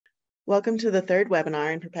Welcome to the third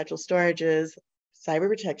webinar in Perpetual Storage's Cyber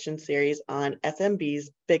Protection series on SMBs'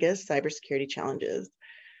 biggest cybersecurity challenges.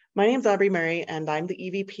 My name is Aubrey Murray, and I'm the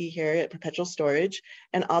EVP here at Perpetual Storage,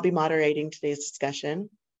 and I'll be moderating today's discussion.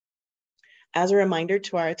 As a reminder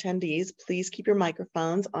to our attendees, please keep your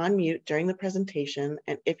microphones on mute during the presentation,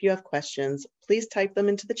 and if you have questions, please type them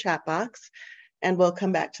into the chat box, and we'll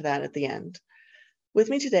come back to that at the end. With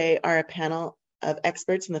me today are a panel of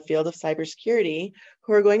experts in the field of cybersecurity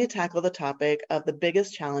who are going to tackle the topic of the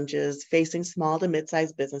biggest challenges facing small to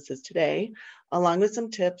mid-sized businesses today, along with some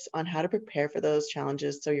tips on how to prepare for those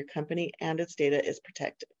challenges so your company and its data is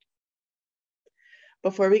protected.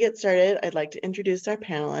 Before we get started, I'd like to introduce our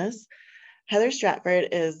panelists. Heather Stratford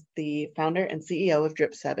is the founder and CEO of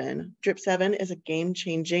Drip7. Drip7 is a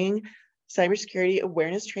game-changing cybersecurity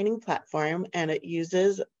awareness training platform, and it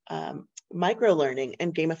uses micro-learning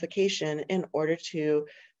and gamification in order to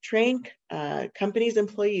train companies'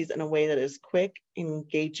 employees in a way that is quick,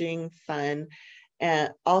 engaging, fun,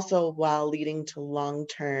 and also while leading to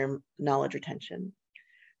long-term knowledge retention.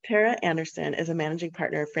 Tara Anderson is a managing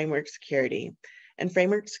partner of Framework Security. And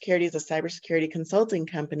Framework Security is a cybersecurity consulting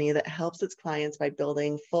company that helps its clients by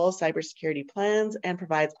building full cybersecurity plans and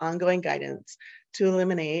provides ongoing guidance to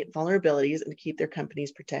eliminate vulnerabilities and to keep their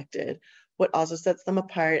companies protected. What also sets them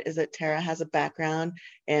apart is that Tara has a background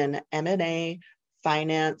in M&A,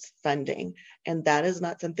 finance, funding, and that is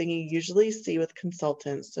not something you usually see with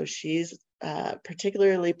consultants. So she's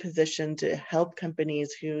particularly positioned to help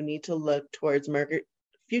companies who need to look towards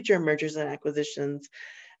future mergers and acquisitions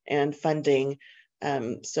and funding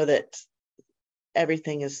so that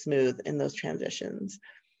everything is smooth in those transitions.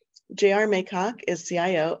 J.R. Maycock is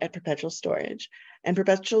CIO at Perpetual Storage. And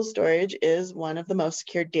Perpetual Storage is one of the most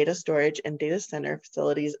secure data storage and data center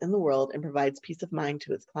facilities in the world and provides peace of mind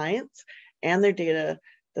to its clients and their data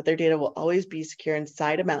will always be secure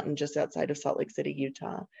inside a mountain just outside of Salt Lake City,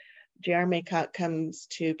 Utah. J.R. Maycock comes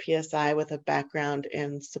to PSI with a background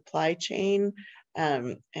in supply chain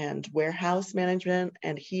and warehouse management,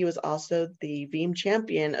 and he was also the Veeam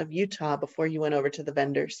champion of Utah before he went over to the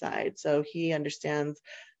vendor side. So he understands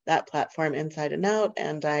that platform inside and out,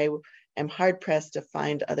 and I am hard-pressed to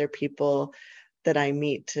find other people that I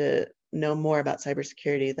meet to know more about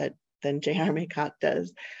cybersecurity than J.R. Maycock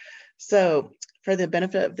does. So for the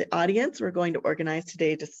benefit of the audience, we're going to organize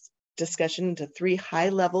today's discussion into 3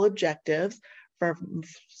 high-level objectives for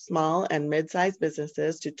small and mid-sized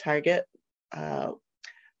businesses to target,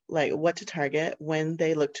 like what to target when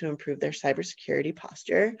they look to improve their cybersecurity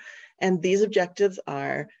posture. And these objectives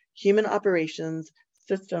are human operations,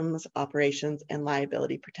 systems operations, and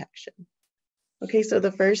liability protection. Okay, so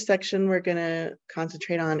the first section we're going to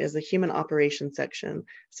concentrate on is the human operations section.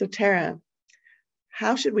 So Tara,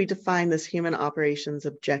 how should we define this human operations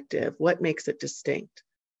objective? What makes it distinct?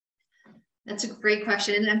 That's a great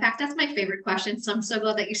question. And in fact, that's my favorite question. So I'm so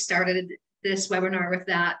glad that you started this webinar with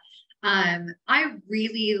that. I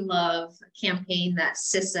really love a campaign that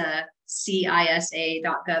CISA,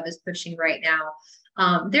 CISA.gov is pushing right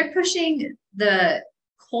now. They're pushing the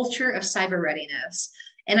culture of cyber readiness.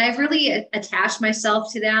 And I've really attached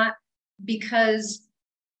myself to that because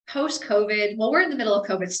post-COVID, well, we're in the middle of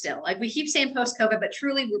COVID still. Like we keep saying post-COVID, but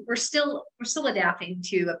truly we're still adapting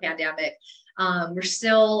to a pandemic. We're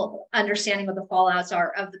still understanding what the fallouts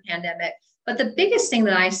are of the pandemic. But the biggest thing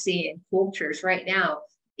that I see in cultures right now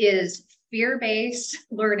is fear-based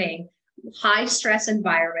learning, high stress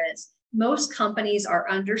environments. Most companies are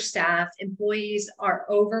understaffed, employees are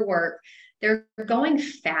overworked, they're going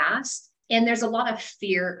fast, and there's a lot of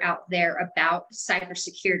fear out there about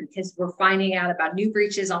cybersecurity because we're finding out about new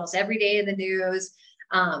breaches almost every day in the news,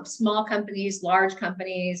 small companies, large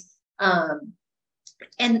companies,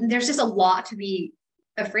 and there's just a lot to be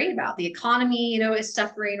afraid about. The economy, is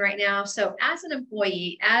suffering right now. So as an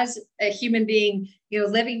employee, as a human being,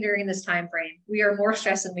 living during this time frame, we are more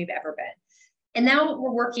stressed than we've ever been. And now we're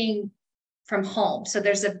working from home. So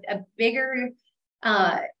there's a bigger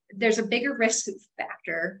risk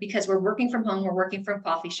factor because we're working from home, we're working from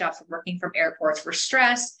coffee shops, we're working from airports, we're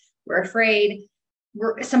stressed, we're afraid.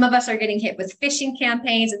 Some of us are getting hit with phishing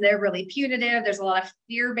campaigns and they're really punitive. There's a lot of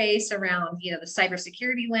fear-based around, the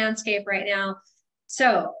cybersecurity landscape right now.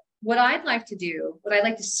 So what I'd like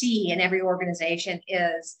to see in every organization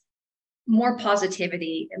is more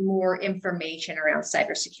positivity and more information around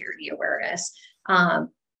cybersecurity awareness.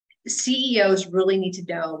 CEOs really need to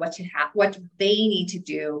know what they need to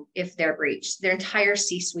do if they're breached. Their entire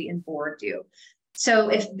C-suite and board do. So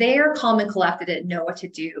if they're calm and collected and know what to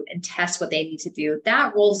do and test what they need to do,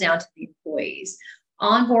 that rolls down to the employees.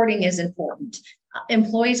 Onboarding is important.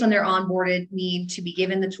 Employees, when they're onboarded, need to be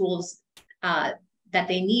given the tools that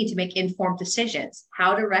they need to make informed decisions,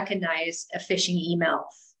 how to recognize a phishing email,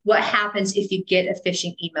 what happens if you get a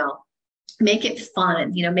phishing email, make it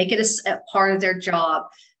fun, make it a part of their job,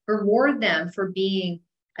 reward them for being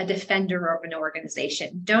a defender of an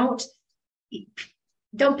organization. Don't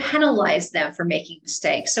penalize them for making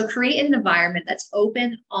mistakes. So create an environment that's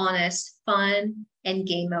open, honest, fun, and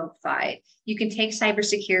gamified. You can take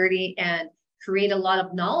cybersecurity and create a lot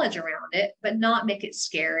of knowledge around it, but not make it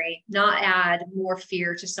scary, not add more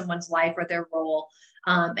fear to someone's life or their role.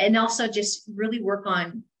 And also just really work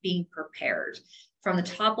on being prepared from the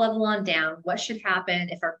top level on down. What should happen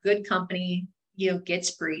if our good company,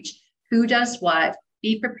 gets breached? Who does what?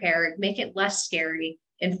 Be prepared, make it less scary,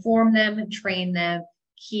 inform them and train them,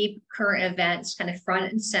 keep current events kind of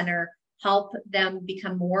front and center, help them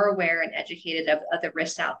become more aware and educated of the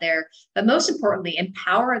risks out there. But most importantly,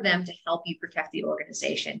 empower them to help you protect the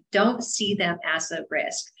organization. Don't see them as a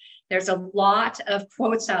risk. There's a lot of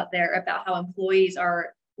quotes out there about how employees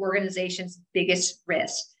are organization's biggest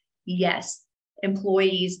risk. Yes,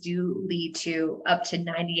 employees do lead to up to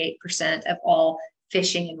 98% of all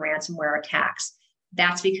phishing and ransomware attacks.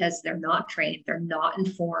 That's because they're not trained, they're not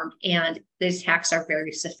informed, and these attacks are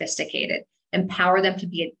very sophisticated. Empower them to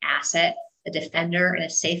be an asset, a defender, and a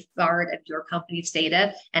safeguard of your company's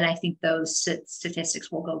data. And I think those statistics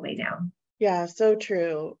will go way down. Yeah, so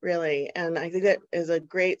true, really. And I think that is a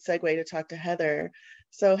great segue to talk to Heather.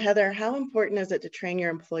 So Heather, how important is it to train your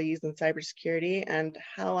employees in cybersecurity, and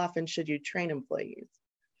how often should you train employees?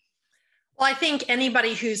 Well, I think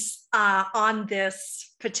anybody who's on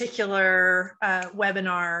this particular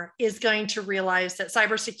webinar is going to realize that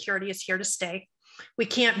cybersecurity is here to stay. We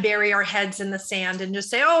can't bury our heads in the sand and just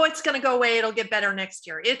say, oh, it's going to go away, it'll get better next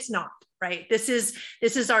year. It's not, right? This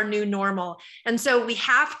is our new normal. And so we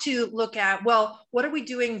have to look at, well, what are we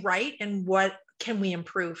doing right and what can we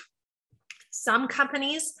improve? Some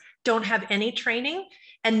companies don't have any training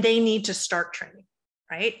and they need to start training.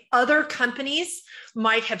 Right? Other companies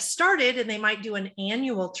might have started and they might do an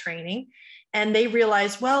annual training and they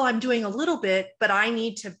realize, well, I'm doing a little bit, but I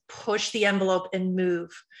need to push the envelope and move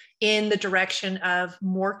in the direction of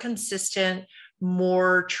more consistent,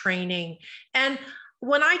 more training. And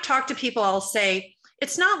when I talk to people, I'll say,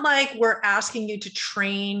 it's not like we're asking you to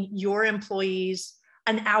train your employees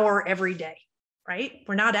an hour every day, right?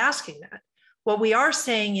 We're not asking that. What we are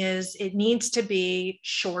saying is it needs to be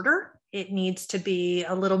shorter. It needs to be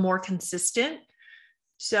a little more consistent.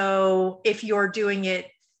 So if you're doing it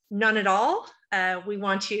none at all, we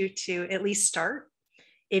want you to at least start.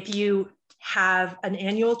 If you have an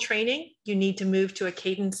annual training, you need to move to a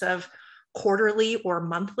cadence of quarterly or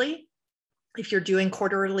monthly. If you're doing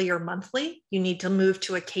quarterly or monthly, you need to move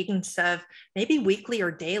to a cadence of maybe weekly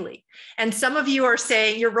or daily. And some of you are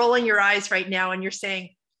saying, you're rolling your eyes right now and you're saying,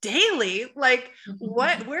 daily, like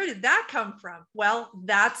where did that come from? Well,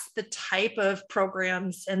 that's the type of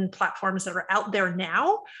programs and platforms that are out there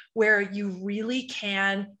now where you really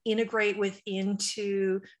can integrate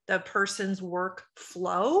into the person's work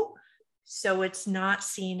flow. So it's not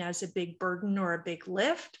seen as a big burden or a big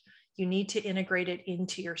lift. You need to integrate it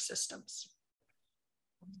into your systems.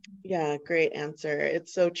 Yeah, great answer.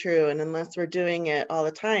 It's so true. And unless we're doing it all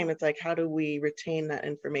the time, it's like, how do we retain that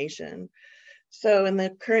information? So in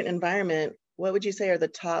the current environment, what would you say are the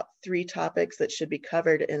top 3 topics that should be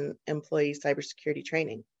covered in employee cybersecurity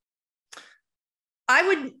training?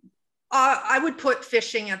 I would put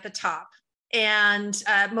phishing at the top, and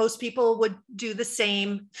most people would do the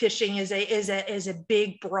same. Phishing is a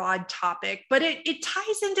big, broad topic, but it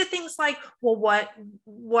ties into things like, well,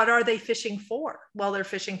 what are they phishing for? Well, they're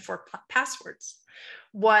phishing for passwords.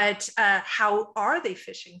 How are they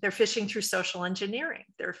phishing? They're phishing through social engineering.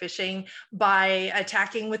 They're phishing by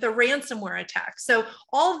attacking with a ransomware attack. So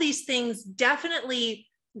all of these things definitely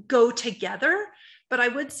go together, but I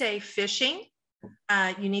would say phishing,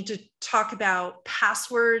 you need to talk about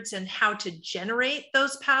passwords and how to generate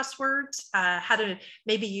those passwords, how to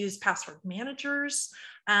maybe use password managers.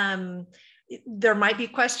 There might be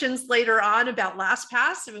questions later on about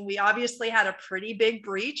LastPass. I mean, we obviously had a pretty big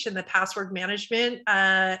breach in the password management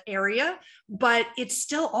area, but it's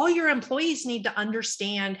still all your employees need to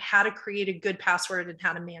understand how to create a good password and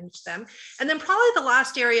how to manage them. And then probably the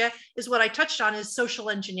last area is what I touched on is social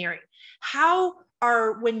engineering.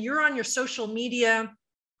 When you're on your social media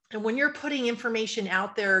and when you're putting information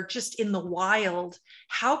out there just in the wild,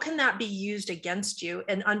 how can that be used against you,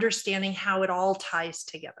 and understanding how it all ties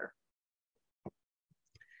together?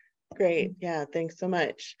 Great. Yeah, thanks so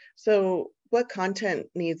much. So what content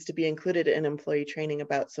needs to be included in employee training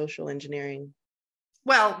about social engineering?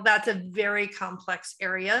 Well, that's a very complex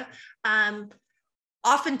area.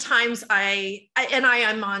 oftentimes I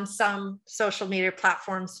am on some social media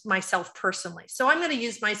platforms myself personally. So I'm going to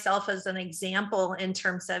use myself as an example in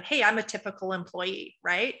terms of, hey, I'm a typical employee,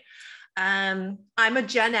 right? I'm a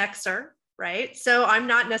Gen Xer, right? So I'm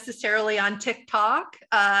not necessarily on TikTok,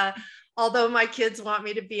 although my kids want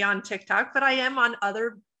me to be on TikTok, but I am on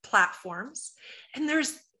other platforms. And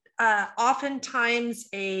there's oftentimes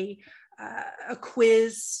a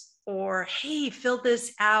quiz, or, hey, fill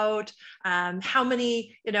this out. How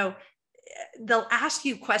many, they'll ask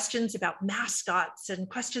you questions about mascots and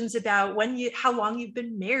questions about how long you've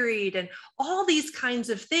been married and all these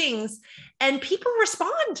kinds of things. And people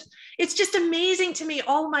respond. It's just amazing to me,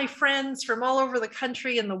 all my friends from all over the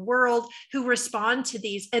country and the world who respond to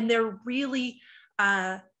these, and they're really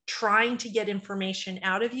trying to get information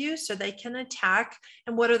out of you so they can attack.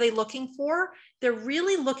 And what are they looking for? They're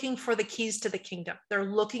really looking for the keys to the kingdom. They're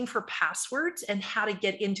looking for passwords and how to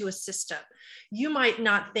get into a system. You might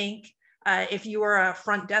not think, if you are a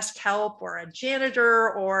front desk help or a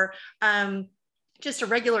janitor or just a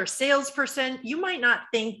regular salesperson, you might not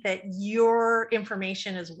think that your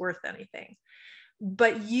information is worth anything.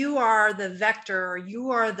 But you are the vector, or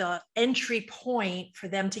you are the entry point for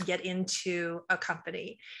them to get into a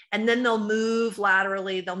company. And then they'll move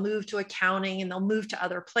laterally, they'll move to accounting, and they'll move to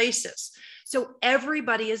other places. So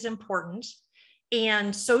everybody is important,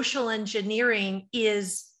 and social engineering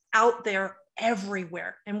is out there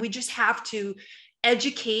everywhere. And we just have to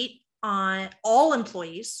educate on all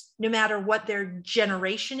employees, no matter what their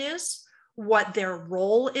generation is, what their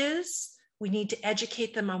role is. We need to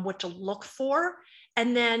educate them on what to look for,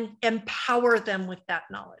 and then empower them with that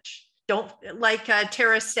knowledge. Don't, like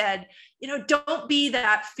Tara said, don't be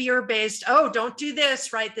that fear-based, oh, don't do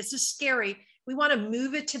this, right? This is scary. We want to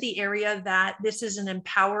move it to the area that this is an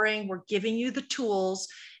empowering, we're giving you the tools,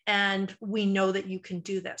 and we know that you can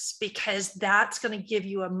do this, because that's going to give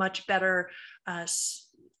you a much better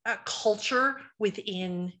culture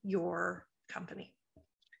within your company.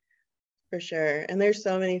 For sure. And there's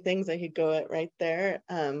so many things I could go at right there.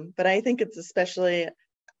 But I think it's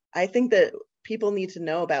I think that people need to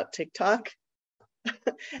know about TikTok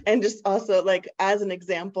and just also, like, as an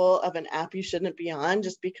example of an app you shouldn't be on,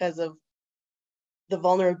 just because of the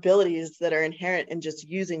vulnerabilities that are inherent in just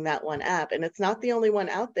using that one app. And it's not the only one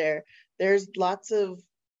out there. There's lots of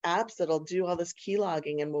apps that'll do all this key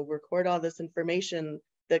logging and will record all this information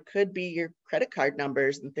that could be your credit card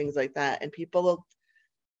numbers and things like that. And people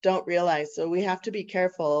don't realize. So we have to be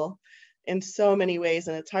careful in so many ways,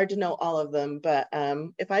 and it's hard to know all of them. But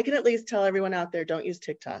if I can at least tell everyone out there, don't use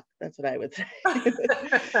TikTok. That's what I would say.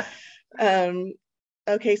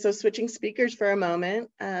 Okay, so switching speakers for a moment.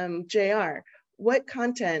 JR, what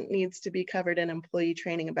content needs to be covered in employee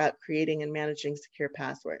training about creating and managing secure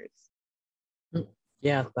passwords?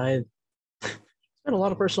 Yeah, I spent a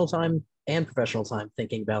lot of personal time and professional time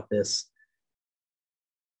thinking about this.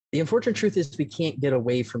 The unfortunate truth is we can't get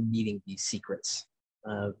away from needing these secrets.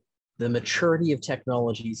 The maturity of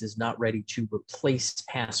technologies is not ready to replace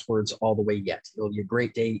passwords all the way yet. It'll be a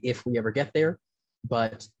great day if we ever get there,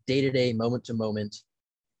 but day-to-day, moment-to-moment,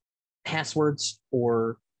 passwords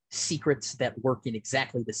or secrets that work in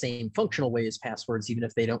exactly the same functional way as passwords, even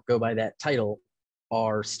if they don't go by that title,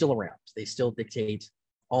 are still around. They still dictate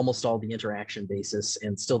almost all the interaction basis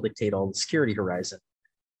and still dictate all the security horizon.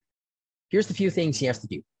 Here's the few things you have to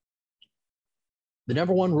do. The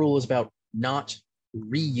number one rule is about not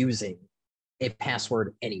reusing a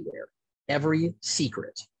password anywhere. Every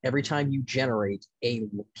secret, every time you generate a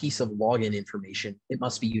piece of login information, it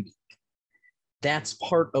must be unique. That's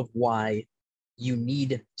part of why you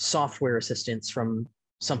need software assistance from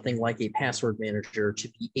something like a password manager to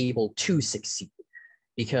be able to succeed,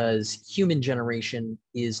 because human generation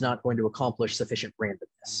is not going to accomplish sufficient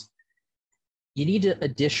randomness. You need to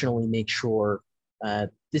additionally make sure,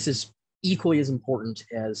 this is equally as important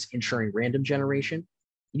as ensuring random generation,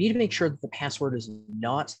 you need to make sure that the password is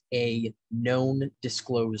not a known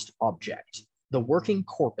disclosed object. The working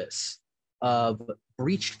corpus of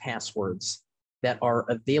breached passwords that are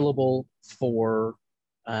available for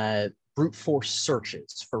brute force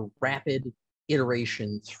searches, for rapid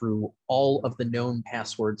iteration through all of the known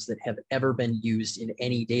passwords that have ever been used in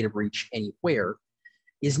any data breach anywhere,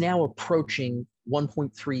 is now approaching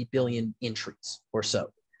 1.3 billion entries or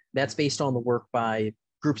so. That's based on the work by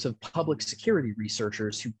groups of public security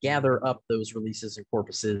researchers who gather up those releases and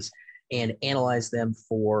corpuses and analyze them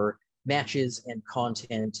for matches and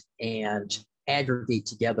content and aggregate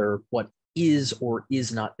together what is or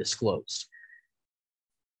is not disclosed.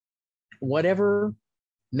 Whatever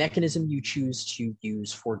mechanism you choose to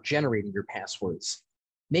use for generating your passwords,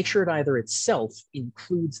 make sure it either itself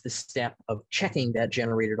includes the step of checking that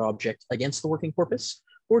generated object against the working corpus,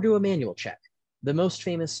 or do a manual check. The most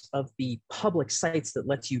famous of the public sites that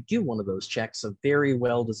lets you do one of those checks, a very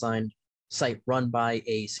well-designed site run by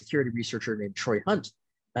a security researcher named Troy Hunt,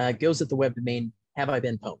 goes at the web domain, Have I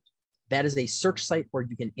Been Pwned? That is a search site where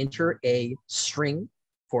you can enter a string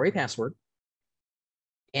for a password,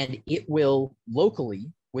 and it will locally,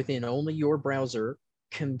 within only your browser,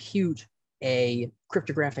 compute a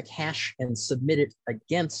cryptographic hash and submit it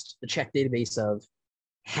against the check database of,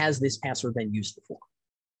 has this password been used before?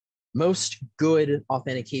 Most good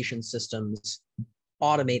authentication systems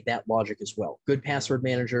automate that logic as well. Good password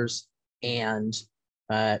managers and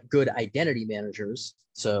good identity managers.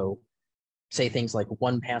 So say things like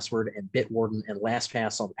 1Password and Bitwarden and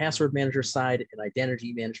LastPass on the password manager side, and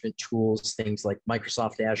identity management tools, things like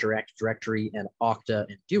Microsoft Azure Active Directory and Okta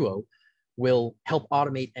and Duo, will help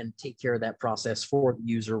automate and take care of that process for the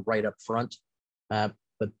user right up front. But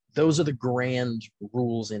those are the grand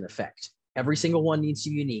rules in effect. Every single one needs to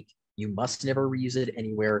be unique. You must never reuse it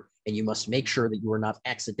anywhere, and you must make sure that you are not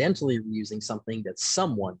accidentally reusing something that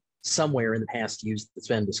someone somewhere in the past used that's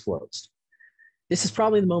been disclosed. This is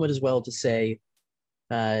probably the moment as well to say,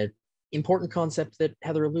 important concept that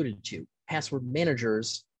Heather alluded to. Password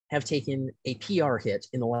managers have taken a PR hit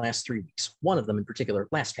in the last 3 weeks. One of them in particular,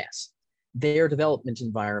 LastPass. Their development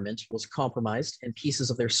environment was compromised and pieces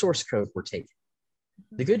of their source code were taken.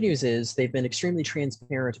 The good news is they've been extremely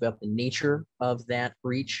transparent about the nature of that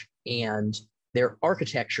breach, and their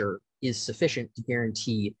architecture is sufficient to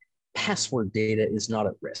guarantee password data is not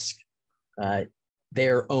at risk.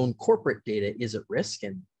 Their own corporate data is at risk,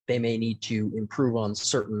 and they may need to improve on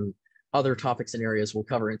certain other topics and areas we'll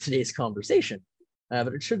cover in today's conversation.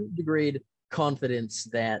 But it shouldn't degrade confidence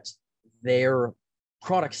that their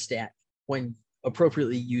product stack, when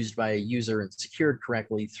appropriately used by a user and secured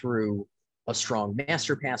correctly through a strong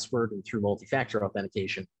master password and through multi-factor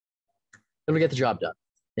authentication, it'll get the job done.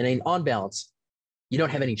 And on balance, you don't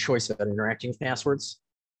have any choice about interacting with passwords.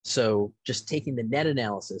 So just taking the net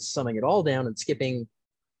analysis, summing it all down and skipping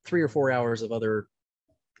 3 or 4 hours of other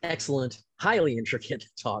excellent, highly intricate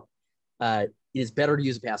talk, it is better to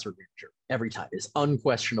use a password manager every time. It's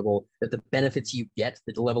unquestionable that the benefits you get,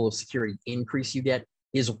 the level of security increase you get,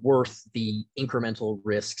 is worth the incremental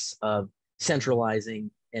risks of centralizing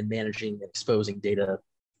and managing and exposing data,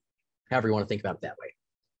 however you want to think about it that way.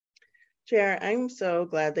 JR, I'm so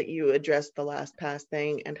glad that you addressed the LastPass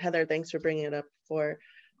thing. And Heather, thanks for bringing it up before.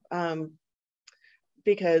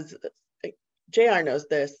 Because JR knows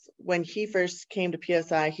this. When he first came to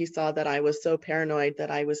PSI, he saw that I was so paranoid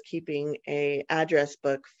that I was keeping an address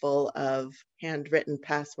book full of handwritten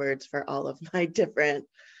passwords for all of my different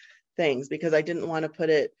things, because I didn't want to put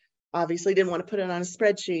it, obviously didn't want to put it on a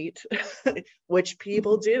spreadsheet, which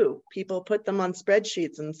people do. People put them on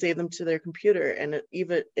spreadsheets and save them to their computer, and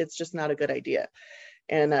it's just not a good idea.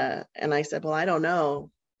 And I said, well, I don't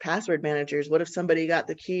know. Password managers, what if somebody got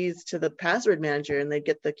the keys to the password manager and they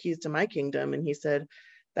get the keys to my kingdom? And he said,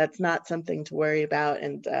 that's not something to worry about.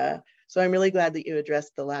 And so I'm really glad that you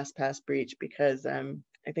addressed the LastPass breach, because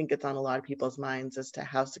I think it's on a lot of people's minds as to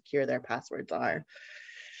how secure their passwords are.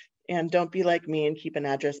 And don't be like me and keep an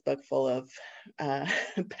address book full of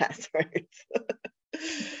passwords.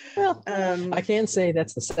 Well, I can say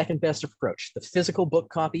that's the second best approach. The physical book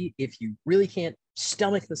copy, if you really can't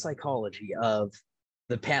stomach the psychology of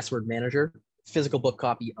the password manager, physical book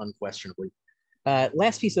copy, unquestionably.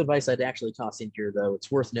 Last piece of advice I'd actually toss in here, though,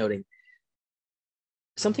 it's worth noting.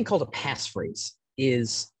 Something called a passphrase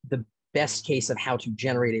is the best case of how to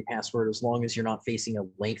generate a password as long as you're not facing a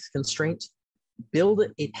length constraint. Build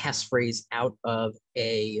a passphrase out of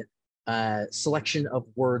a selection of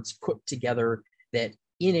words put together that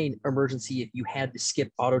in an emergency, if you had to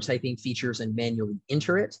skip auto-typing features and manually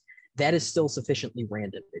enter it, that is still sufficiently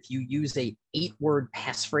random. If you use a 8-word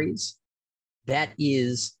passphrase, that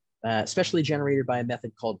is especially generated by a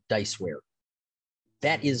method called diceware.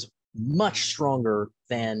 That is much stronger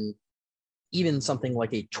than even something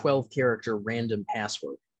like a 12-character random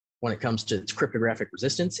password when it comes to its cryptographic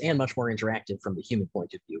resistance, and much more interactive from the human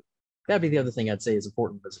point of view. That'd be the other thing I'd say is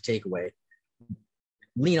important as a takeaway.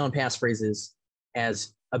 Lean on passphrases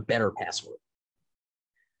as a better password.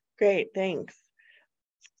 Great, thanks.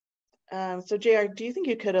 So JR, do you think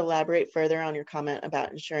you could elaborate further on your comment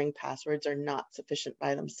about ensuring passwords are not sufficient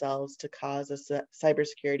by themselves to cause a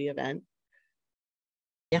cybersecurity event?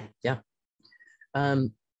 Yeah. So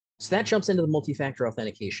that jumps into the multi-factor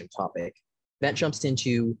authentication topic. That jumps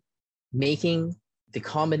into making the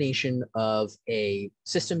combination of a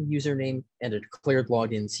system username and a declared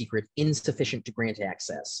login secret insufficient to grant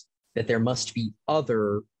access. that there must be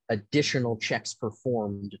other additional checks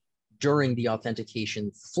performed during the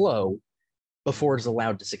authentication flow before it is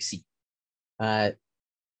allowed to succeed.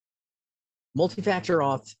 Multi-factor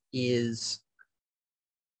auth is,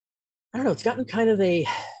 I don't know, it's gotten kind of a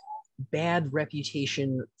bad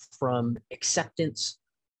reputation from acceptance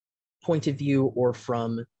point of view or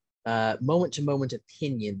from moment-to-moment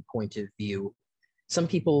opinion point of view. Some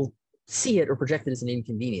people see it or project it as an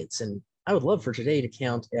inconvenience. And I would love for today to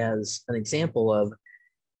count as an example of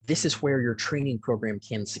this is where your training program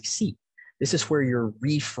can succeed. This is where your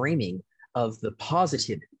reframing of the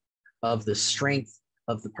positivity, of the strength,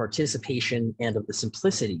 of the participation, and of the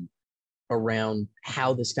simplicity around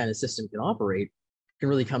how this kind of system can operate can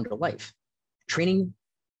really come to life. Training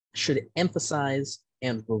should emphasize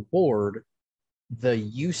and reward the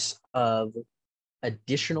use of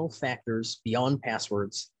additional factors beyond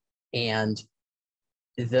passwords and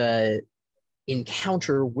the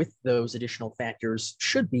encounter with those additional factors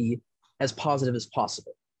should be as positive as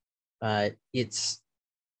possible. It's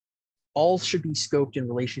all should be scoped in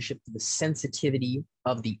relationship to the sensitivity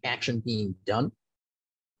of the action being done.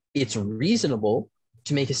 It's reasonable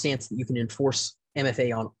to make a stance that you can enforce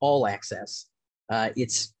MFA on all access.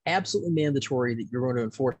 It's absolutely mandatory that you're going to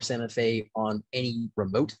enforce MFA on any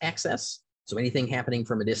remote access. So anything happening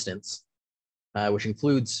from a distance, which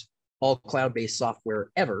includes all cloud-based software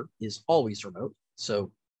ever, is always remote.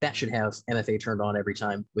 So that should have MFA turned on every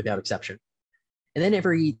time without exception. And then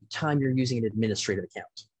every time you're using an administrative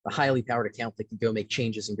account, a highly powered account that can go make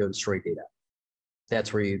changes and go destroy data,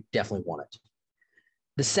 that's where you definitely want it.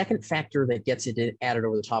 The second factor that gets it added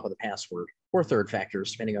over the top of the password, or third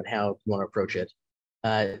factors, depending on how you want to approach it,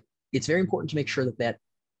 it's very important to make sure that that,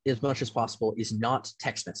 as much as possible, is not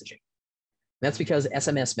text messaging. That's because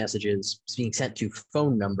SMS messages being sent to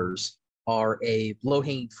phone numbers are a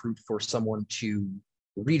low-hanging fruit for someone to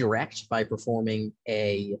redirect by performing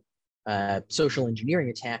a social engineering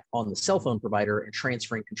attack on the cell phone provider and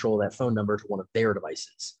transferring control of that phone number to one of their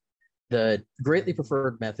devices. The greatly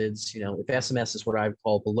preferred methods, if SMS is what I would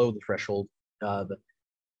call below the threshold,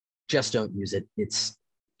 just don't use it. It's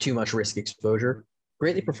too much risk exposure.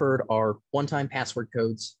 Greatly preferred are one-time password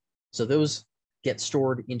codes. So those get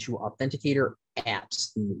stored into authenticator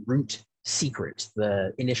apps, the root secret,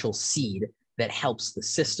 the initial seed that helps the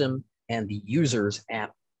system and the user's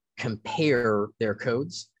app compare their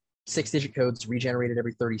codes. 6-digit codes regenerated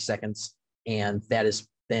every 30 seconds. And that is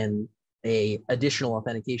then a additional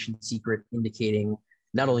authentication secret indicating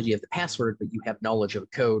not only do you have the password, but you have knowledge of a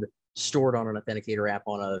code stored on an authenticator app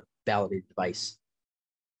on a validated device.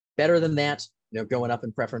 Better than that, going up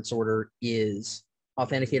in preference order is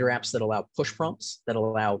authenticator apps that allow push prompts, that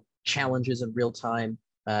allow challenges in real time.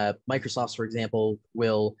 Microsoft's, for example,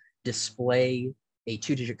 will display a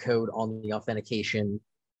 2-digit code on the authentication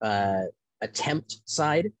attempt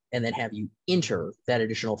side and then have you enter that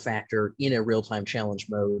additional factor in a real-time challenge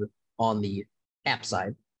mode on the app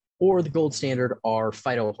side. Or the gold standard are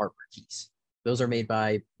FIDO hardware keys. Those are made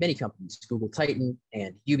by many companies, Google Titan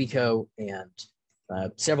and Yubico and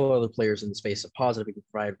several other players in the space of positive. We can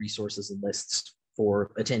provide resources and lists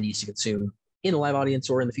for attendees to consume in the live audience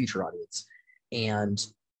or in the future audience. And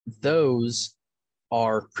those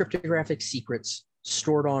are cryptographic secrets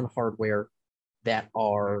stored on hardware that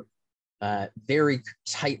are very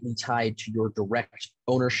tightly tied to your direct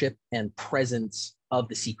ownership and presence of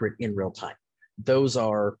the secret in real time. Those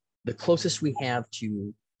are the closest we have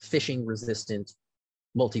to phishing resistant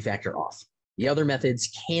multi-factor auth. The other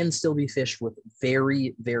methods can still be phished with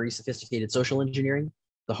very, very sophisticated social engineering.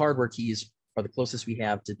 The hardware keys are the closest we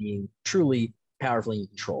have to being truly powerfully in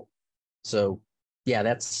control. So yeah,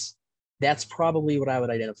 that's probably what I would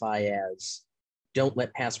identify as don't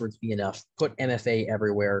let passwords be enough. Put MFA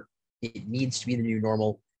everywhere. It needs to be the new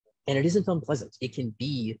normal. And it isn't unpleasant. It can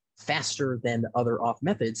be faster than other auth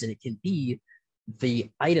methods, and it can be the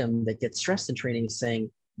item that gets stressed in training is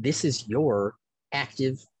saying, this is your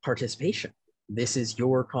active participation. This is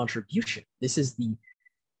your contribution. This is the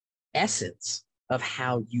essence of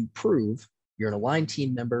how you prove you're an aligned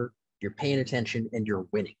team member, you're paying attention, and you're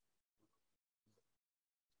winning.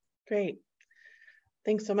 Great.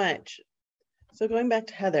 Thanks so much. So going back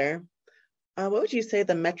to Heather, what would you say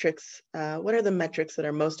the metrics, what are the metrics that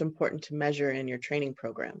are most important to measure in your training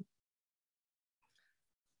program?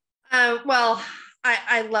 Well,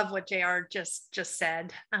 I love what JR just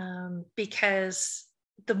said, because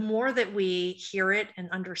the more that we hear it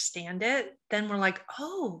and understand it, then we're like,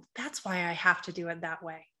 oh, that's why I have to do it that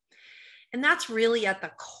way. And that's really at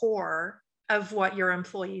the core of what your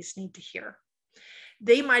employees need to hear.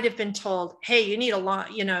 They might have been told, hey, you need a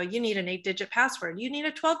lot, you need an 8-digit password. You need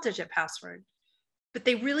a 12-digit password. but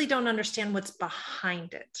they really don't understand what's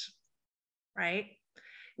behind it, right?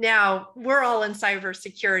 Now, we're all in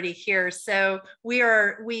cybersecurity here, so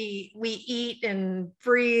we eat and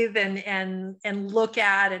breathe and look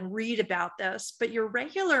at and read about this, but your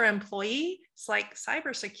regular employee, it's like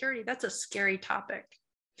cybersecurity, that's a scary topic.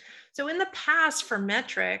 So in the past for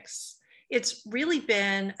metrics, it's really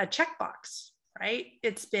been a checkbox, right?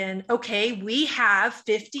 It's been, okay, we have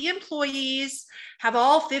 50 employees, have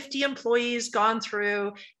all 50 employees gone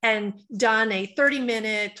through and done a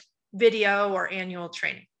 30-minute video or annual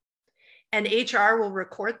training? And HR will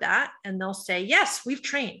record that and they'll say, yes, we've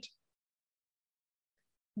trained.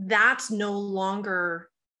 That's no longer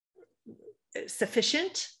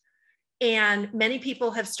sufficient. And many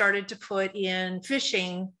people have started to put in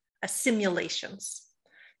phishing simulations.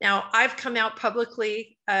 Now, I've come out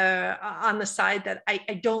publicly on the side that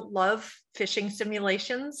I don't love phishing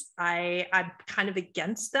simulations. I'm kind of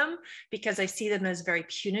against them because I see them as very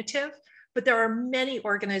punitive. But there are many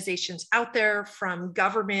organizations out there, from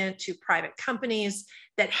government to private companies,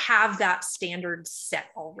 that have that standard set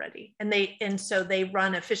already. And so they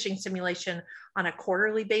run a phishing simulation on a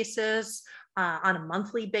quarterly basis, on a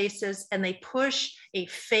monthly basis, and they push a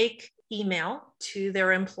fake email to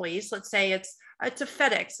their employees. Let's say it's a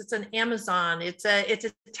FedEx, it's an Amazon, it's a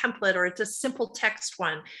template, or it's a simple text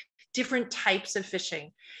one, different types of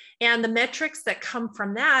phishing. And the metrics that come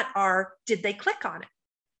from that are, did they click on it?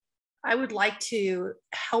 I would like to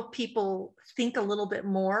help people think a little bit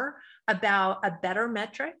more about a better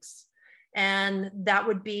metrics. And that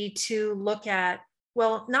would be to look at,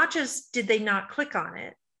 well, not just did they not click on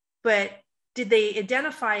it, but did they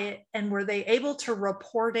identify it and were they able to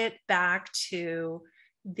report it back to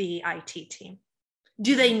the IT team?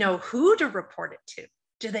 Do they know who to report it to?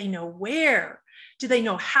 Do they know where? Do they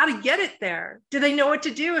know how to get it there? Do they know what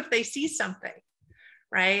to do if they see something?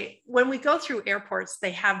 Right? When we go through airports,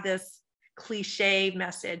 they have this cliche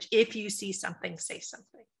message, if you see something, say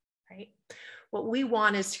something, right? What we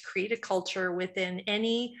want is to create a culture within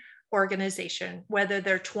any organization, whether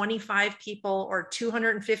they're 25 people or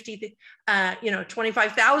 250,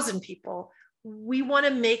 25,000 people. We want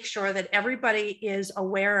to make sure that everybody is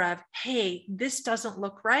aware of, hey, this doesn't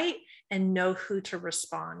look right, and know who to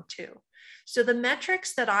respond to. So the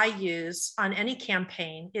metrics that I use on any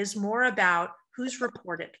campaign is more about who's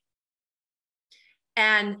reported.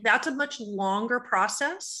 And that's a much longer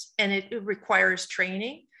process, and it requires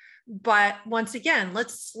training. But once again,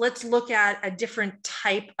 let's look at a different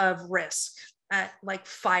type of risk, like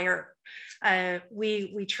fire.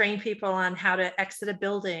 We train people on how to exit a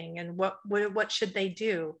building and what should they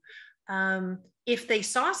do. If they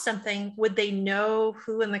saw something, would they know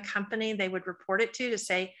who in the company they would report it to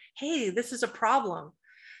say, hey, this is a problem?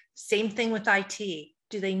 Same thing with IT.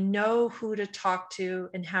 Do they know who to talk to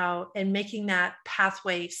and how, and making that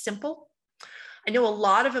pathway simple? I know a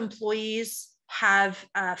lot of employees have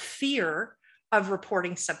a fear of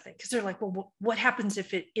reporting something because they're like, well, what happens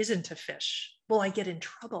if it isn't a phish? Will I get in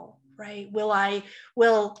trouble, right? Will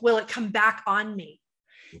it come back on me?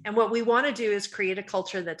 And what we want to do is create a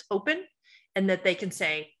culture that's open and that they can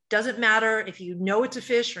say, doesn't matter if you know it's a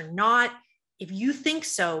phish or not. If you think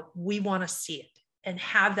so, we want to see it, and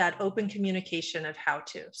have that open communication of how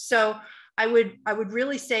to. So I would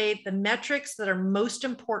really say the metrics that are most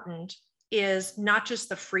important is not just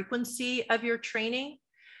the frequency of your training,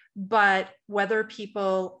 but whether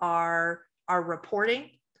people are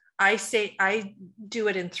reporting. I do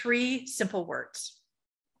it in 3 simple words.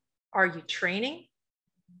 Are you training?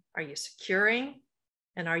 Are you securing?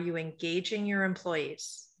 And are you engaging your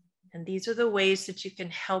employees? And these are the ways that you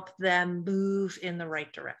can help them move in the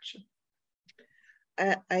right direction.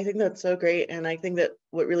 I think that's so great. And I think that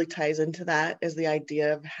what really ties into that is the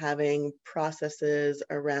idea of having processes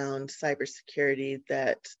around cybersecurity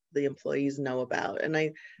that the employees know about. And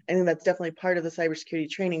I think that's definitely part of the cybersecurity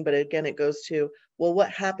training. But again, it goes to, well, what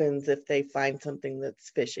happens if they find something that's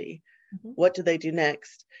fishy? Mm-hmm. What do they do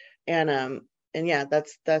next? And yeah,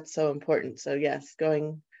 that's so important. So yes,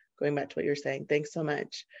 going back to what you're saying, thanks so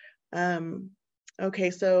much. Okay,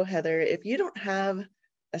 so Heather, if you don't have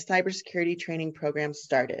a cybersecurity training program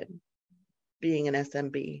started, being an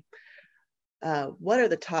SMB, what are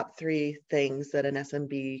the top 3 things that an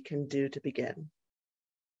SMB can do to begin?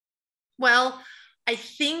 Well, I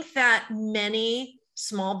think that many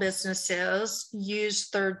small businesses use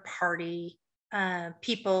third-party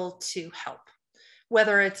people to help,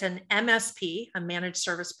 whether it's an MSP, a managed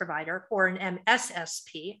service provider, or an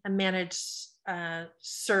MSSP, a managed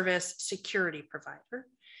service security provider.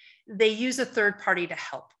 They use a third party to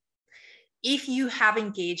help. If you have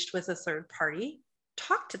engaged with a third party,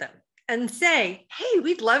 talk to them and say, hey,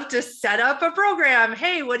 we'd love to set up a program.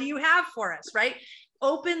 Hey, what do you have for us, right?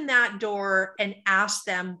 Open that door and ask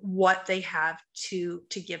them what they have to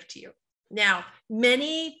give to you. Now,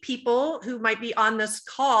 many people who might be on this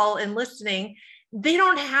call and listening, they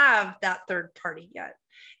don't have that third party yet.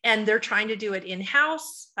 And they're trying to do it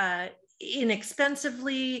in-house,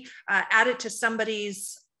 inexpensively, add it to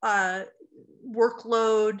somebody's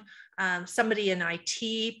workload, somebody in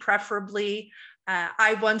IT preferably.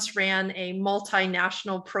 I once ran a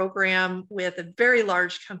multinational program with a very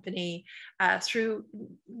large company through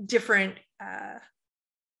different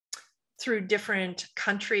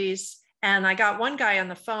countries. And I got one guy on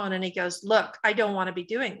the phone and he goes, look, I don't want to be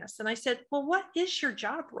doing this. And I said, well, what is your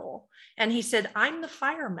job role? And he said, I'm the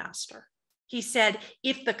fire master. He said,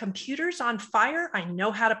 if the computer's on fire, I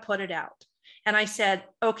know how to put it out. And I said,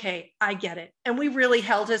 okay, I get it. And we really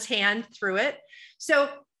held his hand through it. So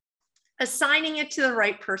assigning it to the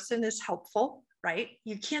right person is helpful, right?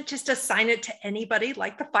 You can't just assign it to anybody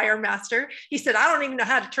like the fire master. He said, I don't even know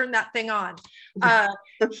how to turn that thing on.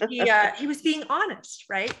 He was being honest,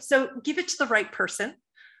 right? So give it to the right person.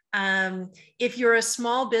 If you're a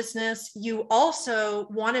small business, you also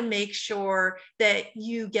want to make sure that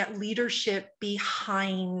you get leadership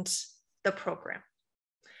behind the program.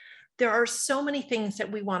 There are so many things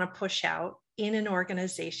that we want to push out in an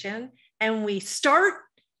organization, and we start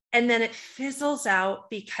and then it fizzles out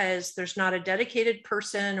because there's not a dedicated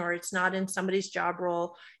person or it's not in somebody's job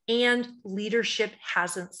role and leadership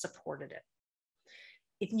hasn't supported it.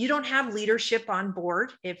 If you don't have leadership on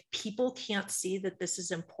board, if people can't see that this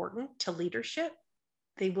is important to leadership,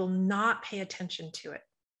 they will not pay attention to it.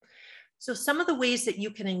 So some of the ways that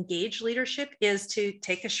you can engage leadership is to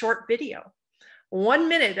take a short video, 1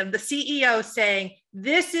 minute of the CEO saying,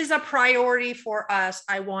 this is a priority for us.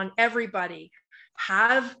 I want everybody.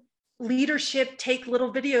 Have leadership take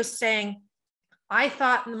little videos saying, I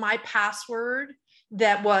thought my password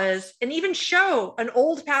that was, and even show an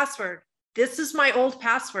old password. This is my old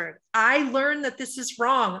password. I learned that this is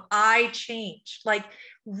wrong. I changed. Like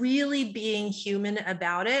really being human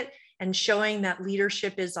about it and showing that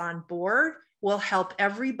leadership is on board will help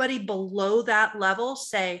everybody below that level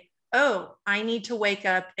say, oh, I need to wake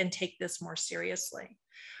up and take this more seriously.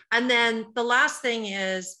 And then the last thing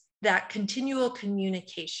is that continual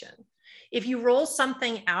communication. If you roll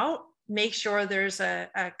something out, make sure there's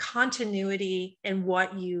a continuity in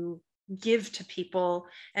what you give to people.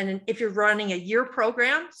 And if you're running a year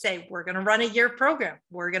program, say, we're going to run a year program.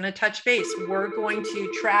 We're going to touch base. We're going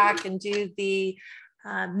to track and do the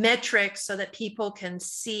metrics so that people can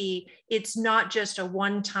see it's not just a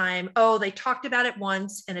one-time, oh, they talked about it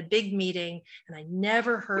once in a big meeting and I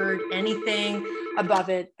never heard anything above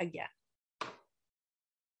it again.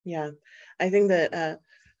 Yeah, I think that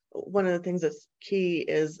one of the things that's key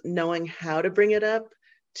is knowing how to bring it up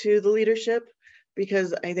to the leadership,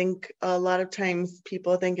 because I think a lot of times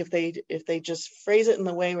people think if they just phrase it in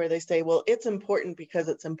the way where they say, well, it's important because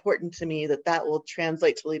it's important to me, that will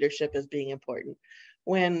translate to leadership as being important.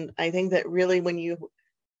 When I think that really when you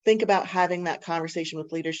think about having that conversation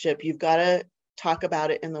with leadership, you've got to talk about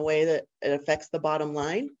it in the way that it affects the bottom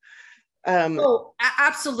line. Oh,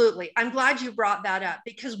 absolutely. I'm glad you brought that up,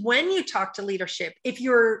 because when you talk to leadership, if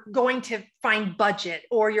you're going to find budget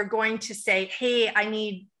or you're going to say, hey, I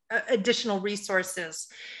need additional resources,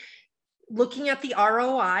 looking at the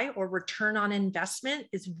ROI or return on investment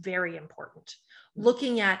is very important.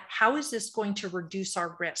 Looking at how is this going to reduce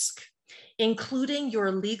our risk, including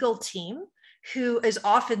your legal team, who is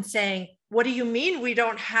often saying, what do you mean we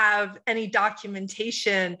don't have any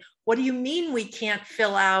documentation? What do you mean we can't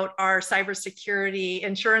fill out our cybersecurity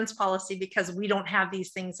insurance policy because we don't have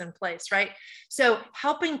these things in place, right? So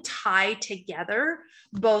helping tie together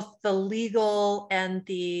both the legal and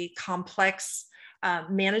the complex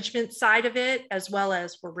management side of it, as well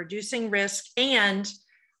as we're reducing risk. And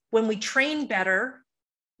when we train better,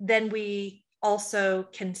 then we also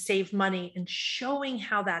can save money, and showing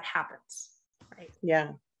how that happens, right?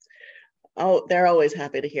 Yeah. Oh, they're always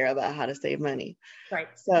happy to hear about how to save money. Right.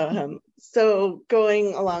 So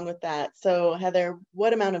going along with that, so Heather,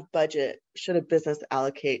 what amount of budget should a business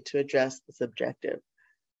allocate to address this objective?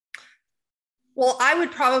 Well, I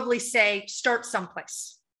would probably say start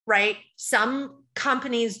someplace, right? Some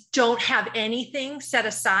companies don't have anything set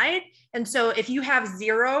aside. And so if you have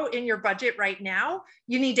zero in your budget right now,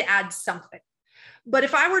 you need to add something. But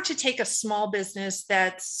if I were to take a small business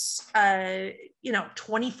that's,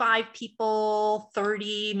 25 people,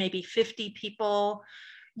 30, maybe 50 people,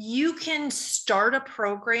 you can start a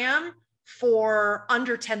program for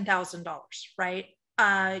under $10,000, right?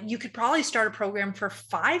 You could probably start a program for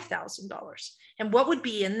 $5,000. And what would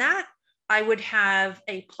be in that? I would have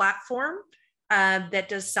a platform that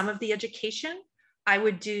does some of the education. I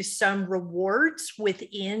would do some rewards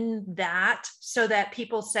within that so that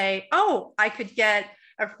people say, oh, I could get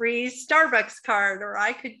a free Starbucks card, or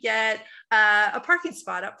I could get a parking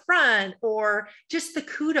spot up front, or just the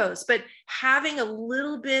kudos, but having a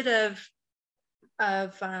little bit of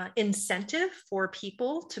incentive for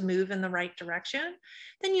people to move in the right direction.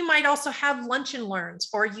 Then you might also have lunch and learns,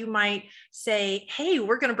 or you might say, hey,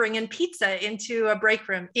 we're going to bring in pizza into a break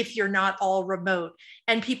room if you're not all remote,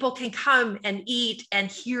 and people can come and eat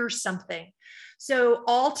and hear something. So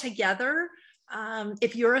all together,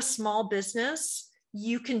 if you're a small business,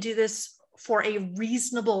 you can do this for a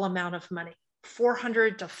reasonable amount of money,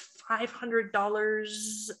 $400 to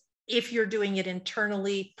 $500 if you're doing it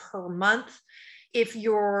internally per month. If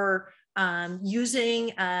you're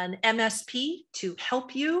using an MSP to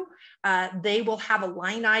help you, they will have a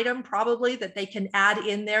line item probably that they can add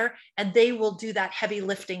in there, and they will do that heavy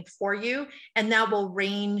lifting for you. And that will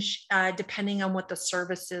range depending on what the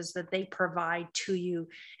service is that they provide to you.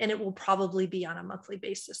 And it will probably be on a monthly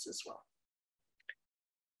basis as well.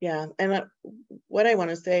 Yeah, and what I want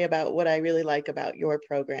to say about what I really like about your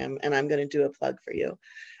program, and I'm going to do a plug for you,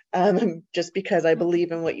 just because I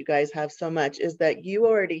believe in what you guys have so much, is that you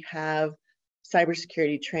already have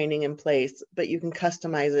cybersecurity training in place, but you can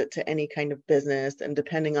customize it to any kind of business and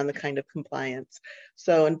depending on the kind of compliance.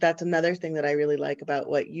 So, and that's another thing that I really like about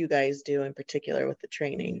what you guys do in particular with the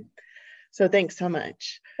training. So thanks so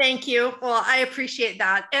much. Thank you. Well, I appreciate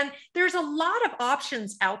that. And there's a lot of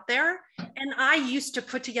options out there. And I used to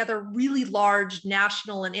put together really large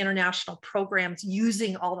national and international programs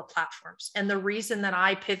using all the platforms. And the reason that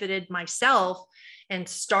I pivoted myself and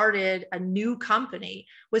started a new company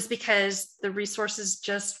was because the resources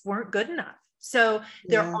just weren't good enough. So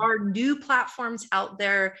there are new platforms out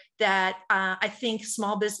there that I think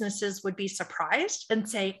small businesses would be surprised and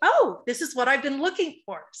say, oh, this is what I've been looking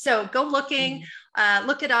for. So go looking,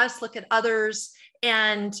 look at us, look at others,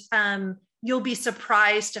 and you'll be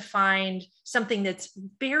surprised to find something that's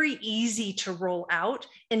very easy to roll out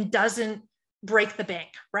and doesn't break the bank,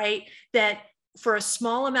 right? That for a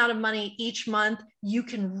small amount of money each month, you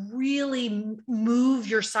can really move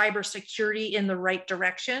your cybersecurity in the right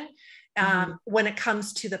direction. When it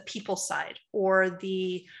comes to the people side or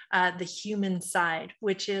the human side,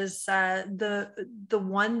 which is the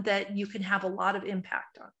one that you can have a lot of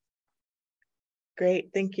impact on. Great,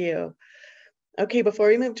 thank you. Okay, before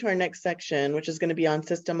we move to our next section, which is going to be on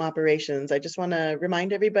system operations, I just want to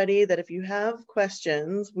remind everybody that if you have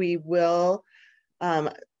questions, we will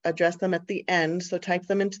address them at the end. So type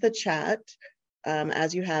them into the chat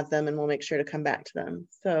as you have them, and we'll make sure to come back to them.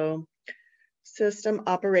 So system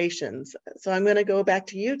operations. So I'm going to go back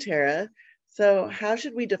to you, Tara. So how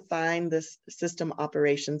should we define this system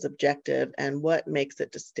operations objective and what makes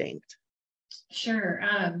it distinct? Sure.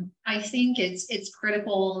 I think it's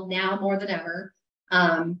critical now more than ever.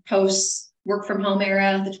 Post work from home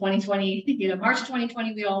era, the 2020, March of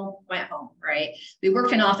 2020, we all went home, right? We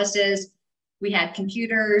worked in offices. We had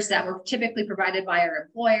computers that were typically provided by our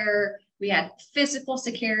employer. We had physical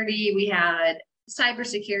security. We had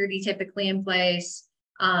cybersecurity typically in place,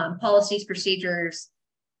 policies, procedures,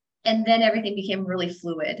 and then everything became really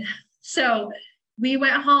fluid. So we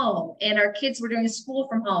went home and our kids were doing school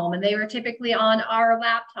from home, and they were typically on our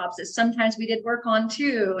laptops that sometimes we did work on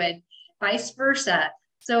too, and vice versa.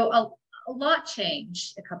 So a lot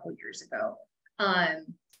changed a couple of years ago.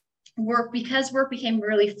 Because work became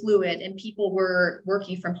really fluid and people were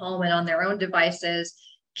working from home and on their own devices,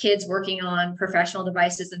 kids working on professional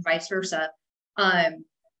devices and vice versa.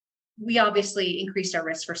 We obviously increased our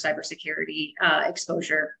risk for cybersecurity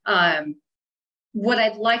exposure. What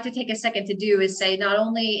I'd like to take a second to do is say, not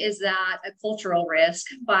only is that a cultural risk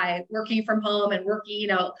by working from home and working,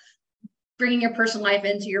 bringing your personal life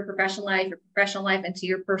into your professional life, your professional life into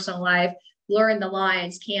your personal life, blurring the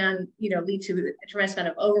lines can, lead to a tremendous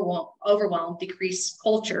amount of overwhelm, decrease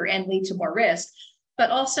culture, and lead to more risk. But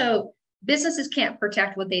also, businesses can't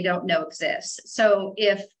protect what they don't know exists. So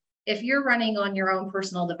if you're running on your own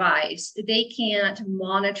personal device, they can't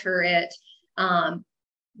monitor it,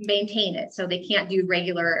 maintain it. So they can't do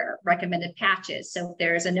regular recommended patches. So if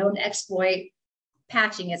there's a known exploit,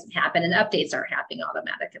 patching isn't happening and updates aren't happening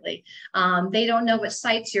automatically. They don't know what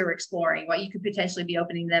sites you're exploring, what you could potentially be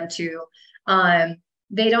opening them to.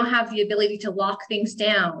 They don't have the ability to lock things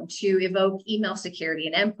down, to evoke email security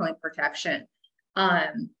and endpoint protection.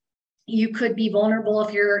 You could be vulnerable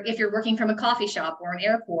if you're working from a coffee shop or an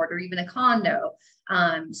airport or even a condo.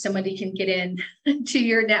 Somebody can get in to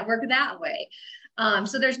your network that way.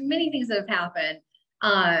 So there's many things that have happened.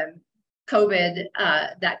 COVID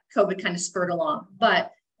kind of spurred along.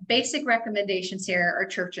 But basic recommendations here are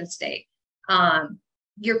church and state.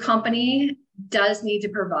 Your company does need to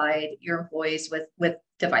provide your employees with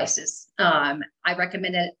devices. I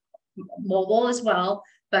recommend it mobile as well,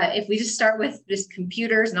 but if we just start with just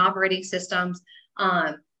computers and operating systems,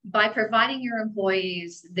 by providing your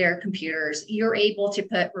employees their computers, you're able to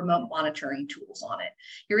put remote monitoring tools on it.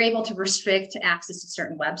 You're able to restrict access to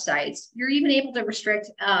certain websites. You're even able to restrict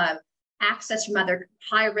access from other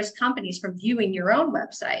high-risk companies from viewing your own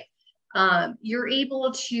website. You're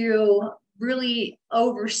able to really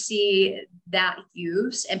oversee that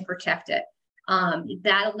use and protect it.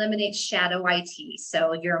 That eliminates shadow IT.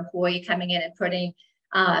 So your employee coming in and putting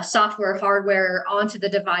software, hardware onto the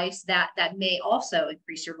device that may also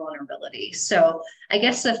increase your vulnerability. So I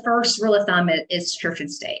guess the first rule of thumb is church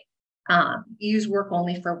and state. Use work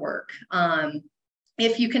only for work.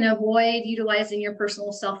 If you can avoid utilizing your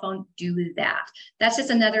personal cell phone, do that. That's just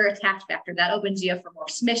another attack vector. That opens you up for more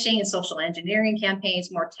smishing and social engineering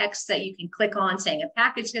campaigns, more texts that you can click on saying a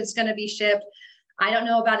package that's going to be shipped. I don't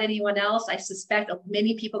know about anyone else. I suspect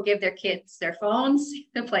many people give their kids their phones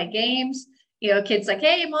to play games. You know, kids like,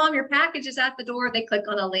 hey, mom, your package is at the door. They click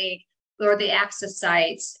on a link or they access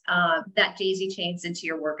sites that daisy chains into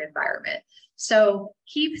your work environment. So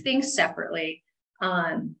keep things separately.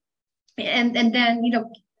 And then, you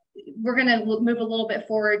know, we're going to move a little bit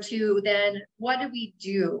forward to then what do we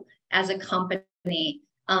do as a company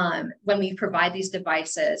when we provide these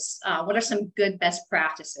devices? What are some good best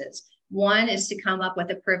practices? One is to come up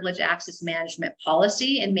with a privileged access management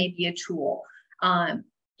policy and maybe a tool.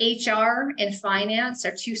 HR and finance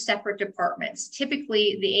are two separate departments.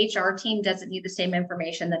 Typically, the HR team doesn't need the same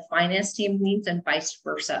information the finance team needs and vice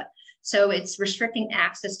versa. So it's restricting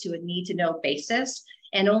access to a need-to-know basis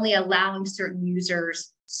and only allowing certain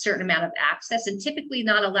users a certain amount of access, and typically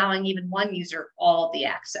not allowing even one user all of the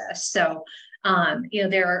access. So, you know,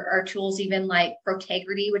 there are tools even like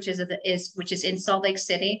Protegrity, which is in Salt Lake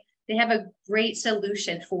City. They have a great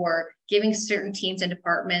solution for giving certain teams and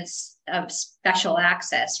departments of special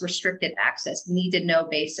access, restricted access, need-to-know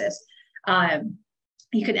basis.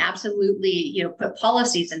 You can absolutely, you know, put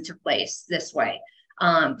policies into place this way.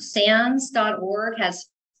 SANS.org has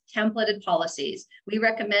templated policies. We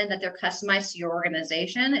recommend that they're customized to your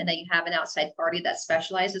organization and that you have an outside party that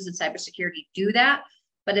specializes in cybersecurity do that.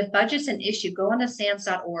 But if budget's an issue, go on to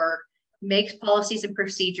SANS.org, make policies and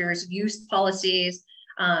procedures, use policies,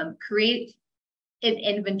 create an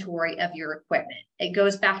inventory of your equipment. It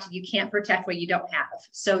goes back to you can't protect what you don't have.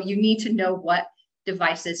 So you need to know what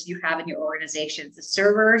devices you have in your organization, the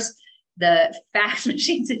servers, the fax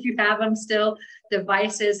machines, if you have them still,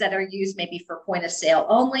 devices that are used maybe for point of sale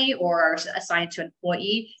only or are assigned to an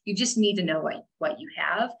employee. You just need to know what you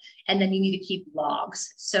have. And then you need to keep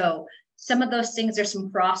logs. So some of those things, there's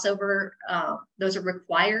some crossover. Those are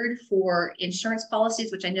required for insurance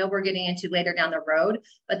policies, which I know we're getting into later down the road,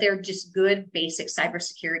 but they're just good basic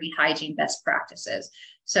cybersecurity hygiene best practices.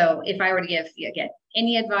 So if I were to give, again,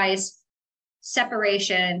 any advice,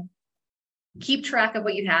 separation, keep track of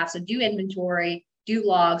what you have. So do inventory, do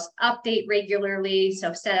logs, update regularly.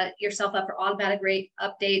 So set yourself up for automatic rate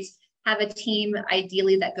updates. Have a team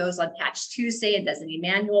ideally that goes on Patch Tuesday and does any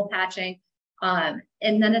manual patching.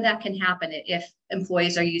 And none of that can happen if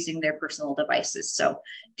employees are using their personal devices. So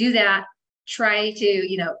do that. Try to,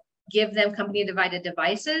 you know, give them company divided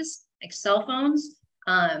devices like cell phones.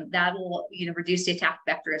 That will, you know, reduce the attack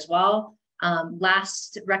vector as well.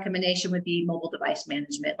 Last recommendation would be mobile device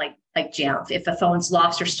management, like Jamf. If a phone's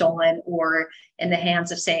lost or stolen or in the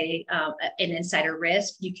hands of, say, an insider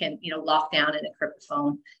risk, you can, you know, lock down and encrypt the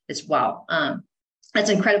phone as well. That's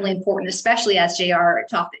incredibly important, especially as JR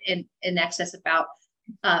talked in excess about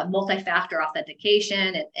multi-factor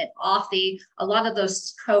authentication and Authy. A lot of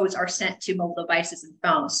those codes are sent to mobile devices and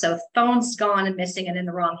phones. So if phone's gone and missing and in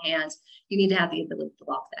the wrong hands, you need to have the ability to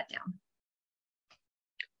lock that down.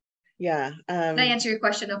 Yeah. Did I answer your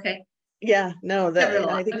question? Okay. Yeah, no,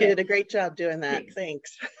 I think you did a great job doing that.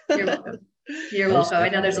 Thanks. You're welcome. You're welcome. I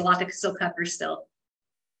know there's a lot to still cover still.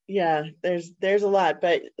 Yeah, there's a lot,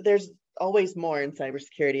 but there's always more in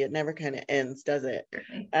cybersecurity. It never kind of ends, does it?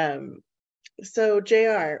 So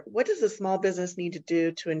JR, what does a small business need to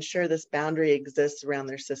do to ensure this boundary exists around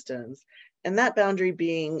their systems? And that boundary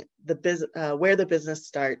being where the business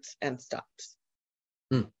starts and stops.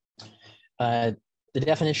 The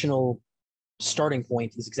definitional starting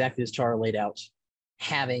point is exactly as Tara laid out,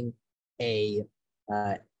 having a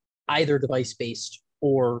either device-based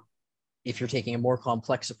or, if you're taking a more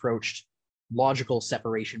complex approach, logical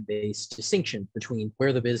separation-based distinction between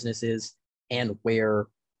where the business is and where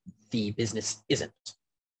the business isn't.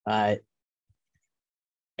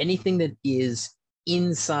 Anything that is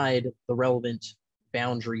inside the relevant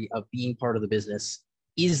boundary of being part of the business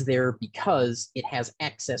is there because it has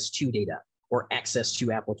access to data or access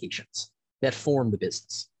to applications that form the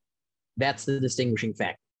business. That's the distinguishing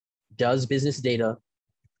factor. Does business data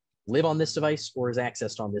live on this device or is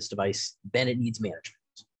accessed on this device? Then it needs management.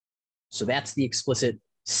 So that's the explicit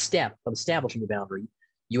step of establishing the boundary.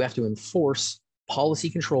 You have to enforce policy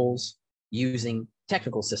controls using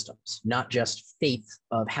technical systems, not just faith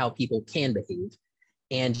of how people can behave.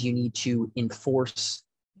 And you need to enforce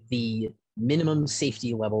the minimum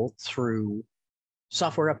safety level through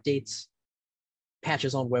software updates,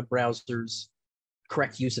 patches on web browsers,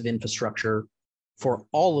 correct use of infrastructure for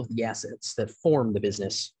all of the assets that form the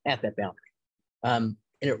business at that boundary. And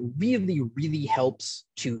it really, really helps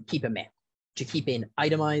to keep a map, to keep an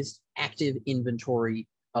itemized, active inventory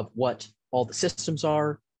of what all the systems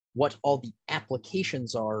are, what all the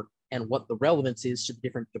applications are, and what the relevance is to the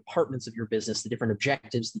different departments of your business, the different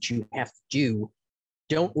objectives that you have to do.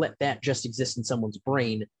 Don't let that just exist in someone's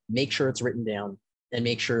brain. Make sure it's written down and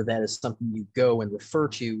make sure that is something you go and refer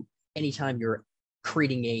to anytime you're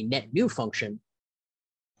creating a net new function,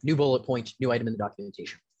 new bullet point, new item in the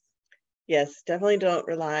documentation. Yes, definitely don't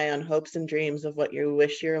rely on hopes and dreams of what you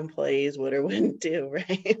wish your employees would or wouldn't do,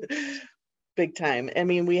 right? Big time. I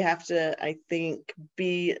mean, we have to, I think,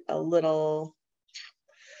 be a little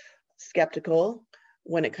skeptical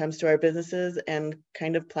when it comes to our businesses and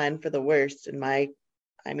kind of plan for the worst. I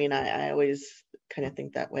always kind of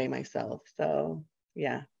think that way myself. So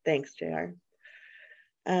yeah, thanks, JR.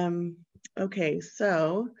 Okay,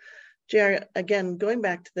 so JR, again, going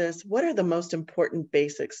back to this, what are the most important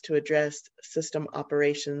basics to address system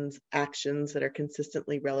operations actions that are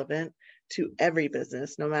consistently relevant to every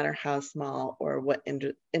business, no matter how small or what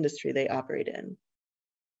industry they operate in?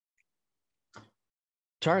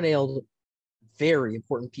 Tara nailed very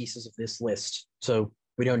important pieces of this list, so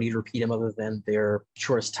we don't need to repeat them other than their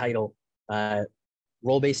shortest title.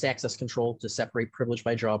 Role-based access control to separate privilege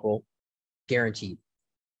by job role, guaranteed.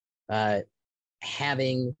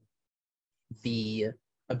 Having the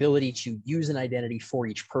ability to use an identity for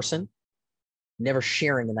each person, never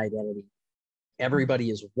sharing an identity.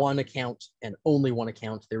 Everybody is one account and only one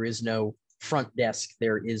account. There is no front desk.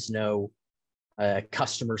 There is no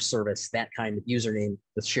customer service, that kind of username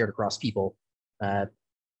that's shared across people.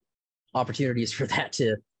 Opportunities for that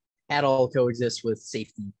to at all coexist with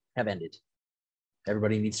safety have ended.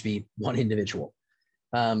 Everybody needs to be one individual.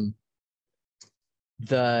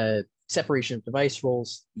 The separation of device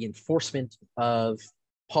roles, the enforcement of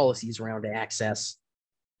policies around access,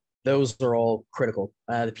 those are all critical.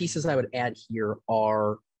 The pieces I would add here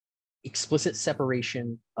are explicit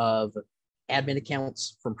separation of admin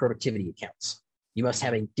accounts from productivity accounts. You must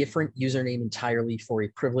have a different username entirely for a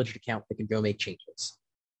privileged account that can go make changes.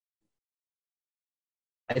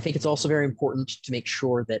 I think it's also very important to make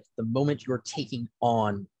sure that the moment you're taking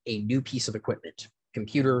on a new piece of equipment,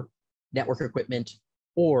 computer, network equipment,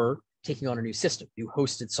 or taking on a new system, new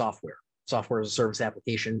hosted software as a service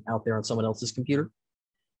application out there on someone else's computer,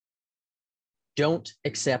 don't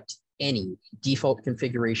accept any default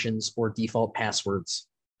configurations or default passwords.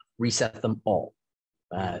 Reset them all.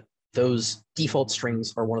 Those default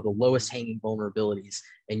strings are one of the lowest hanging vulnerabilities,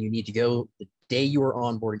 and you need to go the day you are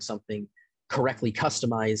onboarding something, correctly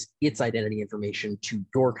customize its identity information to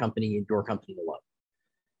your company and your company alone.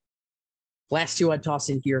 Last two I'd toss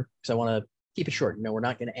in here because I want to keep it short. We're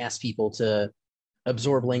not going to ask people to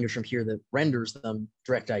absorb language from here that renders them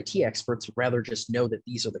direct IT experts, rather just know that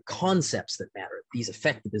these are the concepts that matter. These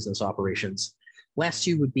affect the business operations. Last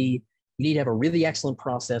two would be, you need to have a really excellent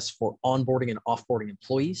process for onboarding and offboarding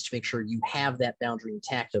employees to make sure you have that boundary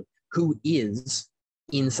intact of who is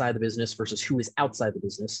inside the business versus who is outside the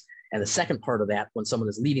business. And the second part of that, when someone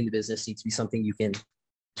is leaving the business, needs to be something you can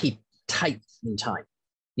keep tight in time.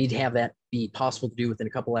 You need to have that be possible to do within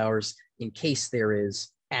a couple hours in case there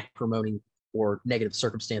is acrimony or negative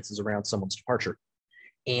circumstances around someone's departure.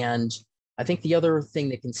 And I think the other thing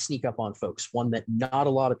that can sneak up on folks, one that not a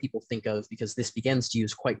lot of people think of because this begins to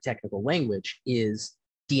use quite technical language, is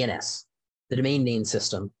DNS, the domain name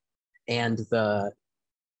system, and the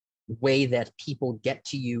way that people get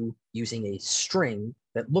to you using a string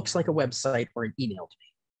that looks like a website or an email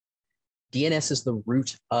to me. DNS is the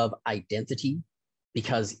root of identity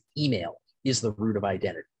because email is the root of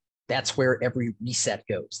identity. That's where every reset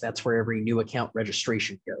goes. That's where every new account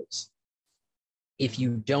registration goes. If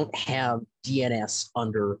you don't have DNS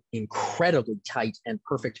under incredibly tight and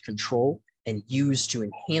perfect control and used to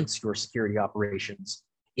enhance your security operations,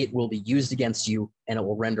 it will be used against you and it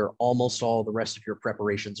will render almost all the rest of your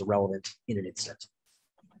preparations irrelevant in an instant.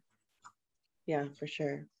 Yeah, for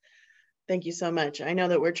sure. Thank you so much. I know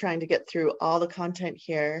that we're trying to get through all the content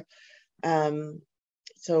here.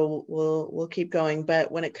 So we'll keep going.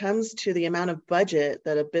 But when it comes to the amount of budget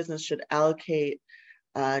that a business should allocate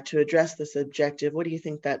to address this objective, what do you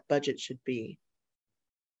think that budget should be?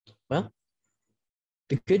 Well,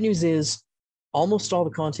 the good news is almost all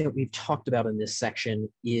the content we've talked about in this section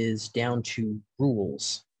is down to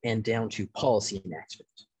rules and down to policy enactment.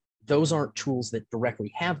 Those aren't tools that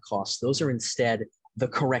directly have costs. Those are instead the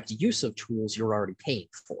correct use of tools you're already paying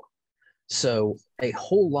for. So a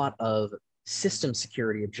whole lot of system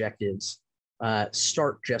security objectives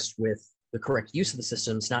start just with the correct use of the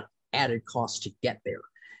systems, not added costs to get there.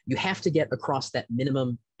 You have to get across that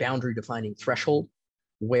minimum boundary defining threshold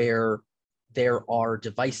where there are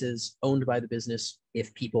devices owned by the business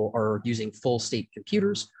if people are using full state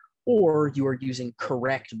computers, or you are using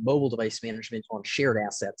correct mobile device management on shared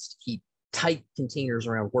assets to keep tight containers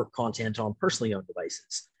around work content on personally owned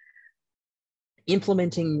devices.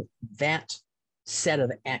 Implementing that set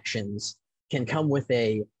of actions can come with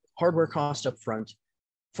a hardware cost up front.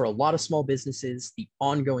 For a lot of small businesses, the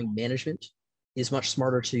ongoing management is much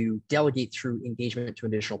smarter to delegate through engagement to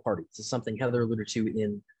additional parties. This is something Heather alluded to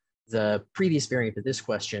in the previous variant of this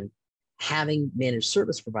question. Having managed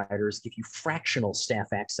service providers give you fractional staff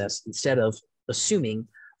access instead of assuming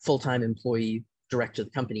full-time employee direct to the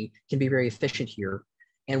company can be very efficient here.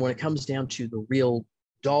 And when it comes down to the real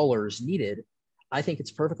dollars needed, I think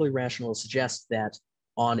it's perfectly rational to suggest that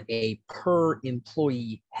on a per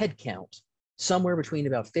employee headcount, somewhere between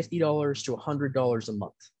about $50 to $100 a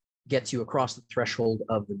month gets you across the threshold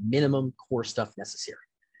of the minimum core stuff necessary.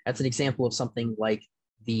 That's an example of something like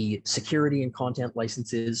the security and content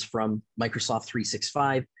licenses from Microsoft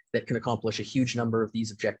 365 that can accomplish a huge number of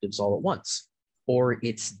these objectives all at once. Or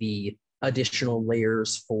it's the additional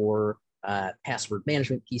layers for password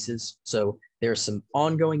management pieces. So there's some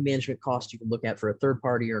ongoing management costs you can look at for a third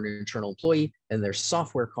party or an internal employee, and there's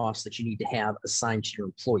software costs that you need to have assigned to your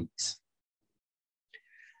employees.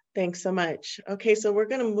 Thanks so much. Okay, so we're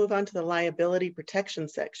going to move on to the liability protection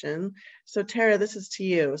section. So Tara, this is to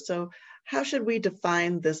you. So how should we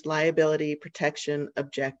define this liability protection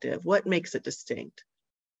objective? What makes it distinct?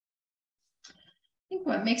 I think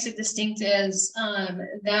what makes it distinct is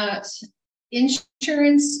that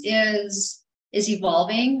insurance is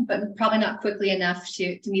evolving, but probably not quickly enough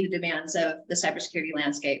to meet the demands of the cybersecurity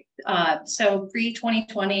landscape. So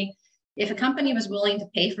pre-2020, if a company was willing to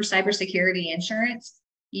pay for cybersecurity insurance,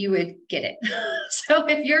 you would get it. So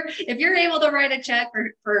if you're able to write a check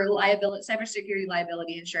for liability, cybersecurity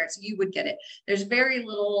liability insurance, you would get it. There's very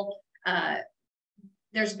little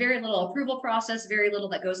approval process, very little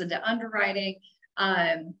that goes into underwriting.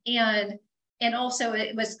 And also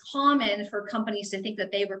it was common for companies to think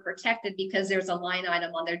that they were protected because there's a line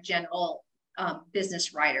item on their general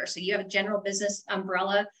business rider. So you have a general business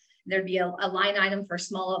umbrella, there'd be a line item for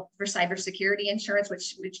cybersecurity insurance,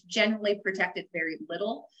 which generally protected very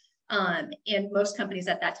little. And most companies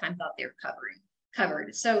at that time thought they were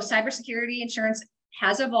covered. So cybersecurity insurance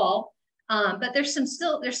has evolved, but there's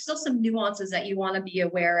still some nuances that you want to be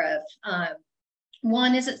aware of.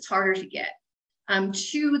 One is it's harder to get.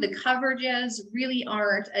 Two, the coverages really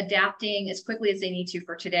aren't adapting as quickly as they need to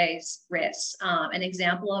for today's risks. An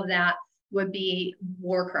example of that would be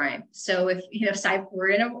war crime. So if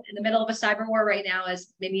we're in the middle of a cyber war right now,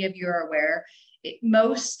 as many of you are aware,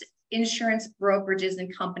 most insurance brokerages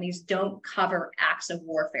and companies don't cover acts of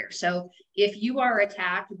warfare. So if you are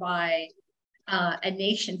attacked by a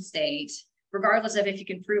nation state, regardless of if you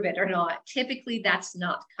can prove it or not, typically that's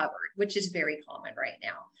not covered, which is very common right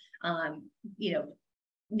now.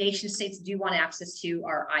 Nation states do want access to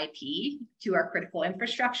our IP, to our critical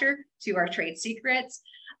infrastructure, to our trade secrets.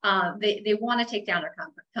 They want to take down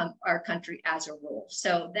our country as a rule.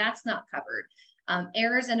 So that's not covered.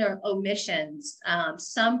 Errors and omissions.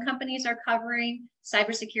 Some companies are covering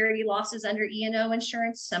cybersecurity losses under E&O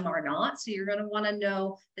insurance. Some are not. So you're going to want to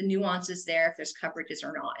know the nuances there if there's coverages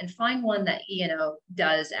or not. And find one that E&O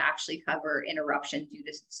does actually cover interruption due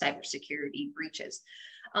to cybersecurity breaches.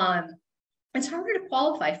 It's harder to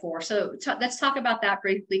qualify for. So let's talk about that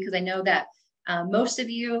briefly, because I know that most of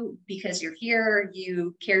you, because you're here,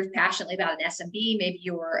 you care passionately about an SMB. Maybe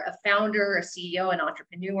you're a founder, a CEO, an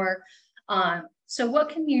entrepreneur. So what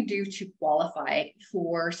can you do to qualify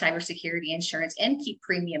for cybersecurity insurance and keep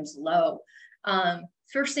premiums low?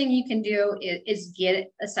 First thing you can do is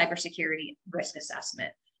get a cybersecurity risk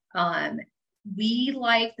assessment. We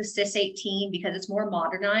like the SIS 18 because it's more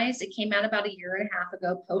modernized. It came out about a year and a half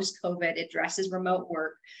ago, post-COVID. It addresses remote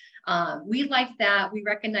work. We like that. We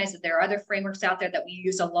recognize that there are other frameworks out there that we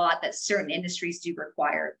use a lot that certain industries do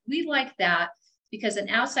require. We like that because an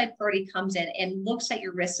outside party comes in and looks at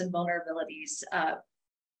your risks and vulnerabilities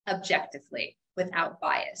objectively without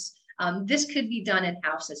bias. This could be done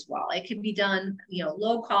in-house as well. It could be done,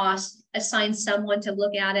 low cost, assign someone to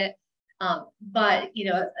look at it. But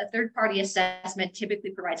a third-party assessment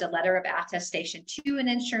typically provides a letter of attestation to an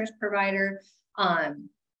insurance provider.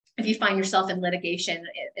 If you find yourself in litigation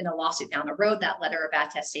in a lawsuit down the road, that letter of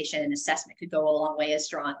attestation and assessment could go a long way as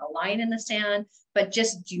drawing a line in the sand, but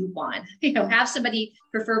just do one. Have somebody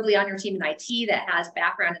preferably on your team in IT that has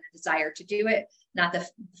background and a desire to do it, not the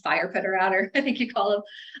fire putter outer, I think you call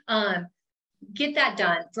them. Get that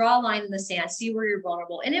done, draw a line in the sand, see where you're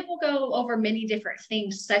vulnerable. And it will go over many different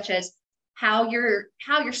things, such as how you're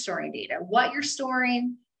storing data, what you're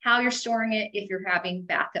storing, how you're storing it, if you're having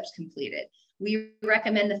backups completed. We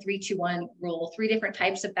recommend the 3-2-1 rule, 3 different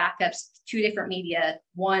types of backups, 2 different media,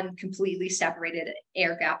 1 completely separated,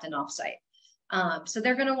 air gapped and offsite. So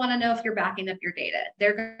they're going to want to know if you're backing up your data.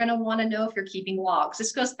 They're going to want to know if you're keeping logs.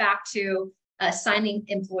 This goes back to assigning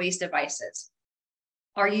employees devices.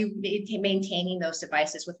 Are you maintaining those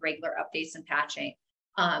devices with regular updates and patching?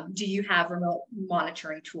 Do you have remote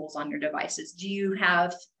monitoring tools on your devices? Do you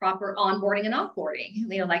have proper onboarding and offboarding?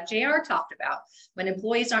 Like JR talked about, when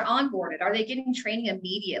employees are onboarded, are they getting training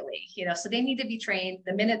immediately? So they need to be trained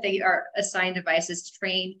the minute they are assigned devices, to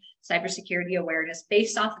train cybersecurity awareness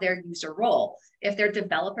based off their user role. If they're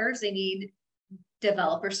developers, they need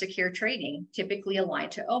developer secure training, typically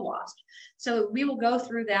aligned to OWASP. So we will go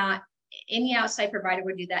through that. Any outside provider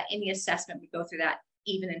would do that. Any assessment would go through that,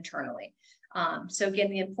 even internally. So again,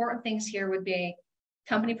 the important things here would be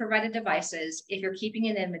company provided devices. If you're keeping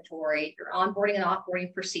an inventory, your onboarding and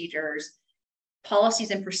offboarding procedures,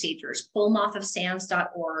 policies and procedures, pull them off of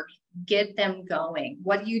SANS.org, get them going.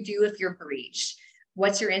 What do you do if you're breached?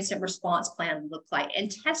 What's your incident response plan look like?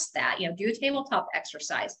 And test that, do a tabletop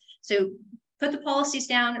exercise. So put the policies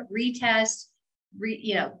down, retest,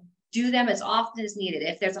 do them as often as needed.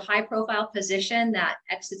 If there's a high profile position that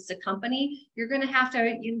exits the company, you're going to have to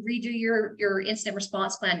redo your incident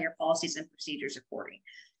response plan, your policies and procedures according.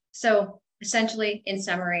 So essentially, in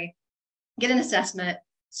summary, get an assessment,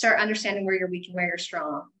 start understanding where you're weak and where you're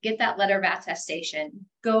strong, get that letter of attestation,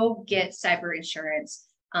 go get cyber insurance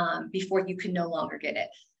before you can no longer get it.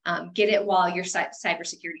 Get it while your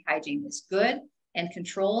cybersecurity hygiene is good and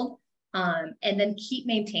controlled, and then keep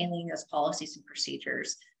maintaining those policies and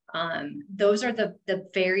procedures. Those are the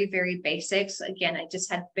very, very basics. Again, I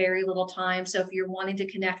just had very little time. So if you're wanting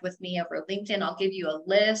to connect with me over LinkedIn, I'll give you a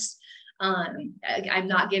list. I'm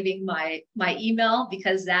not giving my email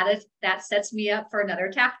because that sets me up for another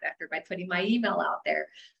attack vector by putting my email out there.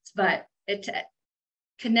 But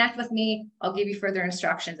connect with me. I'll give you further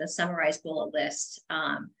instructions, a summarized bullet list.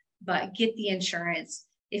 But get the insurance.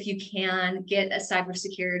 If you can, get a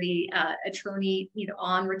cybersecurity attorney,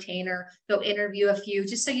 on retainer, go interview a few,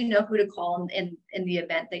 just so you know who to call in the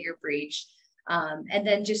event that you're breached. And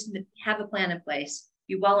then just have a plan in place,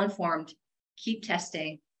 be well-informed, keep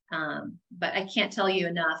testing. But I can't tell you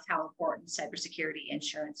enough how important cybersecurity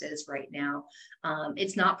insurance is right now.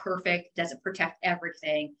 It's not perfect, doesn't protect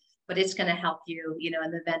everything, but it's going to help you, in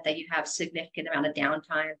the event that you have significant amount of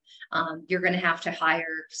downtime. You're going to have to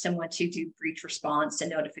hire someone to do breach response and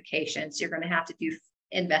notifications. You're going to have to do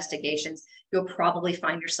investigations. You'll probably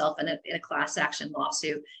find yourself in a class action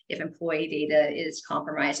lawsuit if employee data is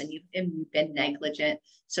compromised and you've been negligent.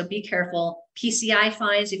 So be careful. PCI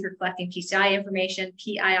fines if you're collecting PCI information,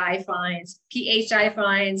 PII fines, PHI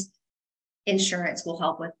fines. Insurance will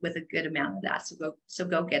help with a good amount of that. So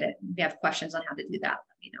go get it. If you have questions on how to do that,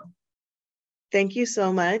 let me know. Thank you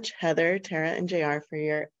so much, Heather, Tara, and JR, for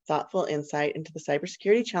your thoughtful insight into the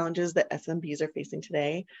cybersecurity challenges that SMBs are facing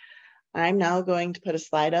today. I'm now going to put a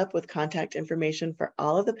slide up with contact information for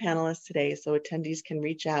all of the panelists today, so attendees can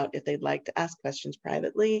reach out if they'd like to ask questions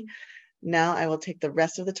privately. Now I will take the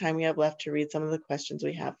rest of the time we have left to read some of the questions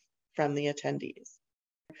we have from the attendees.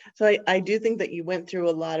 So I do think that you went through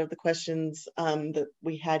a lot of the questions that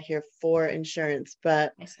we had here for insurance,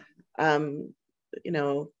 but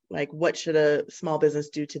like what should a small business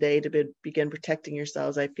do today to begin protecting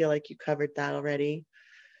yourselves? I feel like you covered that already.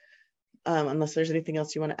 Unless there's anything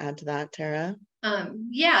else you want to add to that, Tara?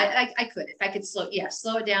 Yeah, I could. If I could slow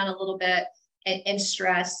it down a little bit and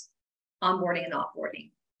stress onboarding and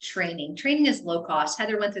offboarding. Training. Training is low cost.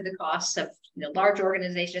 Heather went through the costs of large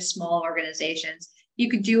organizations, small organizations. You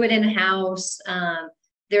could do it in-house.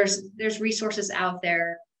 There's resources out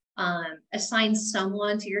there. Assign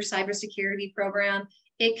someone to your cybersecurity program.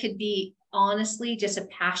 It could be honestly just a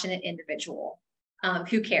passionate individual.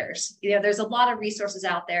 who cares? You know, there's a lot of resources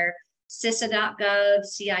out there. CISA.gov,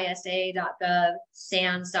 CISA.gov,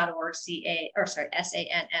 SANS.org,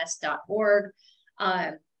 SANS.org.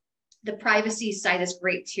 The privacy site is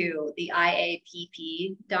great too, the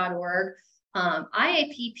IAPP.org.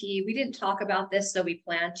 IAPP, we didn't talk about this, so we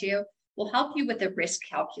plan to, will help you with a risk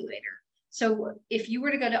calculator. So if you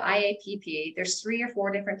were to go to IAPP, there's 3 or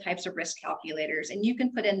 4 different types of risk calculators, and you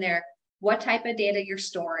can put in there what type of data you're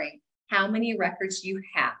storing, how many records you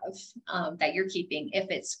have that you're keeping, if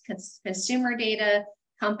it's consumer data,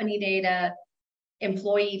 company data,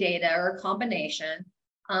 employee data, or a combination.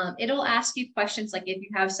 It'll ask you questions like if you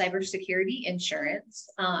have cybersecurity insurance,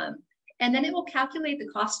 and then it will calculate the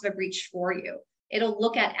cost of a breach for you. It'll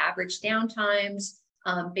look at average downtimes,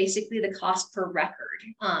 basically the cost per record.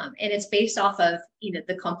 And it's based off of, you know,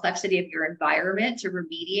 the complexity of your environment to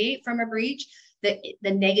remediate from a breach, the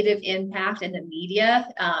negative impact in the media,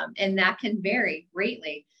 and that can vary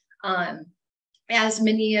greatly. As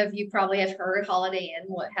many of you probably have heard, Holiday Inn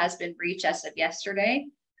has been breached as of yesterday.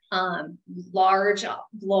 Large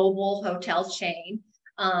global hotel chain.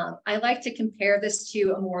 I like to compare this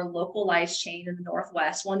to a more localized chain in the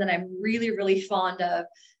Northwest, one that I'm really, really fond of,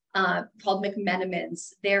 called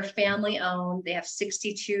McMenamins. They're family owned. They have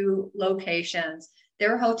 62 locations.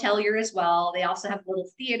 They're a hotelier as well. They also have little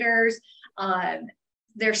theaters.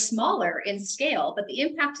 They're smaller in scale, but the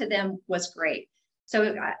impact to them was great.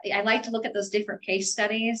 So I like to look at those different case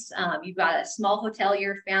studies. You've got a small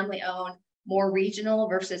hotelier, family owned, more regional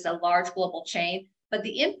versus a large global chain, but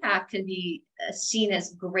the impact can be seen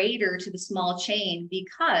as greater to the small chain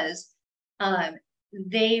because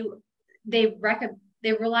they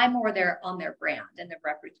rely more on their brand and their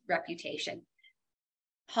reputation.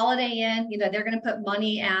 Holiday Inn, you know, they're going to put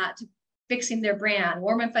money at fixing their brand,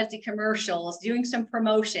 warm and fuzzy commercials, doing some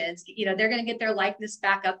promotions. You know, they're going to get their likeness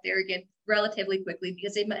back up there again relatively quickly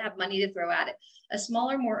because they have money to throw at it. A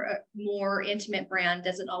smaller, more intimate brand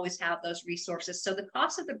doesn't always have those resources. So the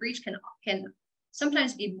cost of the breach can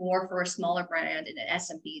sometimes be more for a smaller brand in an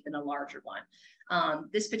SMB than a larger one.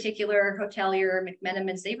 This particular hotelier,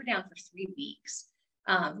 McMenamins, they were down for 3 weeks.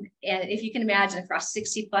 And if you can imagine, across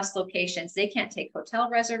 60 plus locations, they can't take hotel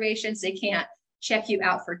reservations. They can't check you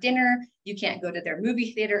out for dinner. You can't go to their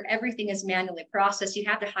movie theater. Everything is manually processed. You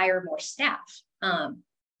have to hire more staff.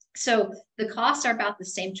 So the costs are about the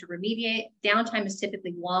same to remediate. Downtime is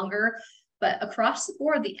typically longer, but across the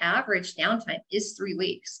board, the average downtime is 3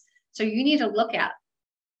 weeks. So you need to look at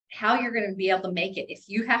how you're going to be able to make it. If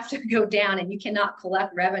you have to go down and you cannot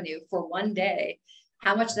collect revenue for 1 day,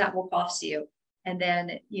 how much that will cost you. And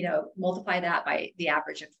then, you know, multiply that by the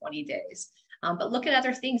average of 20 days. But look at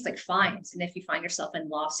other things like fines. And if you find yourself in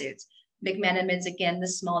lawsuits, McMenamins, again, the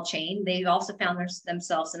small chain, they've also found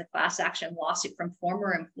themselves in a class action lawsuit from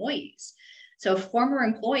former employees. So former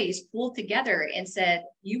employees pulled together and said,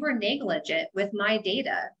 you were negligent with my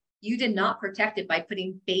data. You did not protect it by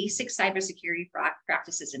putting basic cybersecurity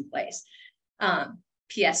practices in place.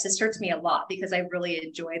 P.S. This hurts me a lot because I really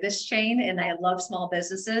enjoy this chain and I love small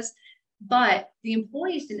businesses. But the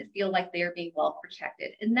employees didn't feel like they were being well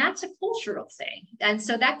protected. And that's a cultural thing. And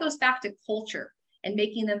so that goes back to culture and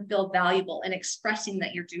making them feel valuable and expressing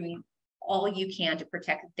that you're doing all you can to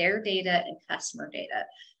protect their data and customer data.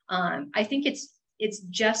 I think it's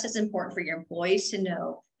just as important for your employees to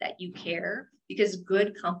know that you care, because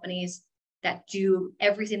good companies that do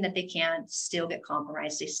everything that they can still get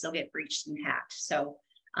compromised. They still get breached and hacked. So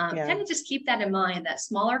kind of just keep that in mind, that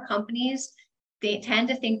smaller companies, they tend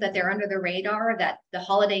to think that they're under the radar, that the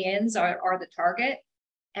Holiday Inns are the target.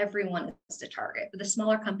 Everyone is the target, but the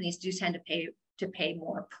smaller companies do tend to pay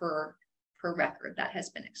more per record that has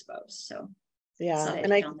been exposed. So yeah,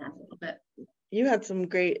 and I found that a little bit. You had some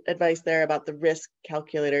great advice there about the risk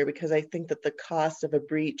calculator, because I think that the cost of a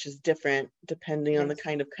breach is different depending on the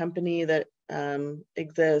kind of company that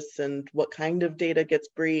exists and what kind of data gets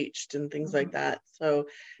breached and things like that. So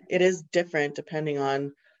it is different depending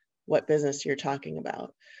on what business you're talking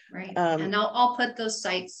about. Right. And I'll put those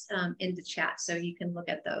sites in the chat so you can look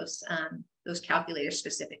at those. Those calculators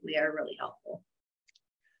specifically are really helpful.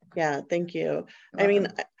 Yeah, thank you. I mean,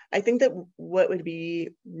 I think that what would be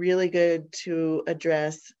really good to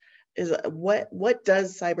address is what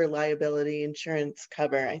does cyber liability insurance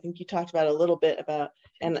cover? I think you talked about a little bit about,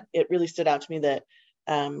 and it really stood out to me that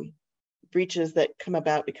breaches that come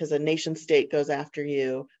about because a nation state goes after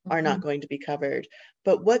you are not going to be covered.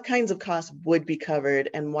 But what kinds of costs would be covered,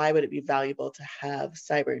 and why would it be valuable to have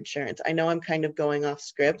cyber insurance? I know I'm kind of going off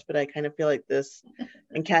script, but I kind of feel like this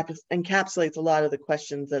encapsulates a lot of the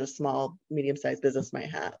questions that a small, medium-sized business might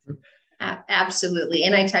have. Absolutely.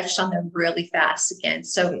 And I touched on them really fast again.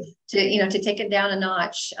 So to take it down a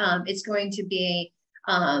notch, it's going to be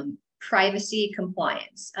privacy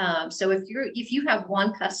compliance. So if you have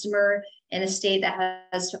one customer in a state that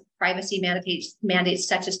has privacy mandates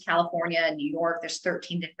such as California and New York, there's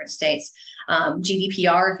 13 different states.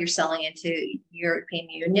 GDPR, if you're selling into European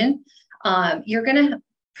Union, you're going to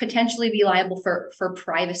potentially be liable for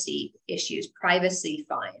privacy issues, privacy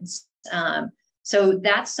fines. So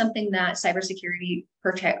that's something that cybersecurity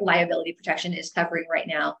liability protection is covering right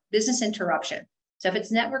now. Business interruption. So if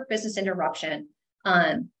it's network business interruption,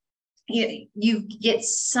 you get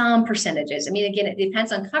some percentages. I mean, again, it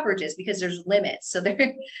depends on coverages because there's limits. So there,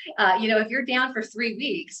 if you're down for 3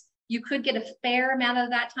 weeks, you could get a fair amount of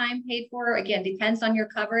that time paid for. Again, depends on your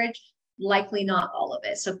coverage, likely not all of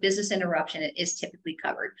it. So business interruption is typically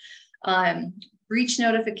covered. Breach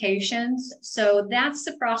notifications. So that's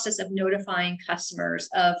the process of notifying customers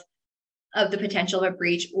of the potential of a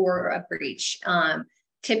breach or a breach.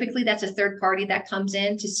 Typically, that's a third party that comes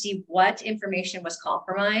in to see what information was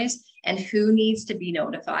compromised and who needs to be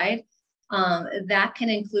notified. That can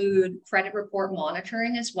include credit report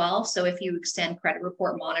monitoring as well. So if you extend credit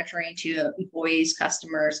report monitoring to employees,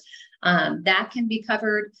 customers, that can be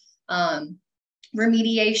covered.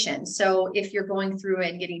 Remediation. So if you're going through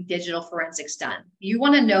and getting digital forensics done, you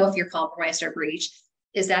want to know if you're compromised or breached.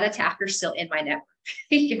 Is that attacker still in my network?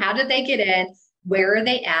 How did they get in? Where are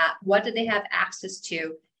they at? What do they have access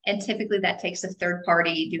to? And typically that takes a third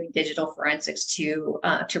party doing digital forensics to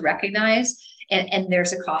recognize, and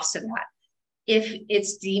there's a cost to that. If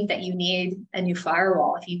it's deemed that you need a new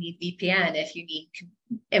firewall, if you need VPN, if you need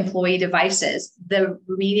employee devices, the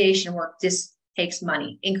remediation work just takes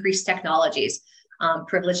money. Increased technologies,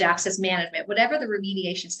 privileged access management, whatever the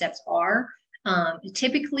remediation steps are,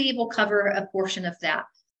 typically it will cover a portion of that.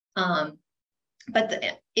 But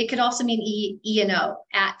it could also mean E&O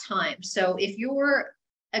at times. So if you're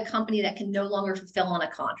a company that can no longer fulfill on a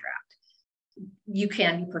contract, you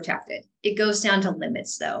can be protected. It goes down to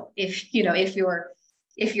limits though. If you're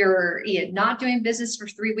not doing business for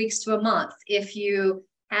 3 weeks to a month, if you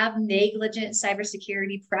have negligent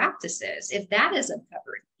cybersecurity practices, if that isn't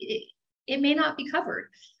covered, it may not be covered.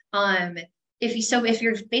 If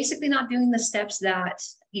you're basically not doing the steps that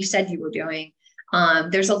you said you were doing,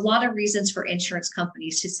 there's a lot of reasons for insurance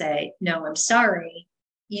companies to say, no, I'm sorry,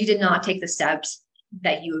 you did not take the steps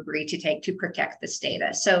that you agreed to take to protect this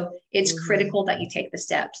data. So it's critical that you take the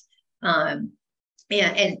steps and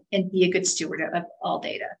be a good steward of all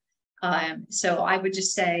data. So I would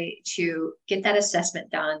just say to get that assessment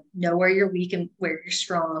done, know where you're weak and where you're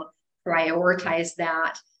strong, prioritize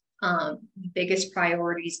that. Biggest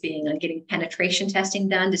priorities being on getting penetration testing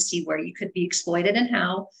done to see where you could be exploited and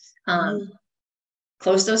how.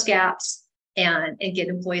 Close those gaps and get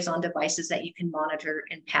employees on devices that you can monitor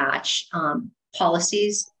and patch.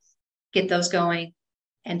 Policies, get those going,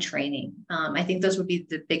 and training. I think those would be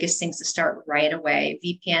the biggest things to start right away.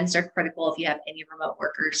 VPNs are critical if you have any remote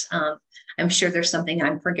workers. I'm sure there's something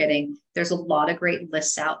I'm forgetting. There's a lot of great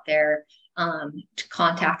lists out there to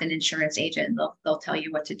contact an insurance agent. They'll tell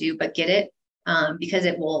you what to do, but get it because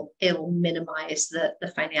it will minimize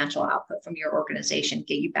the financial output from your organization,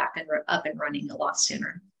 get you back and up and running a lot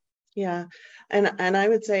sooner. Yeah, and I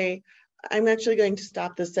would say I'm actually going to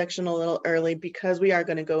stop this section a little early because we are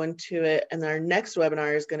going to go into it, and our next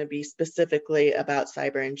webinar is going to be specifically about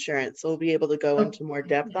cyber insurance. So we'll be able to go into more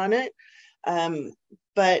depth on it.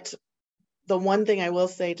 But the one thing I will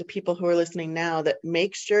say to people who are listening now, that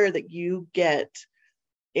make sure that you get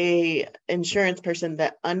a insurance person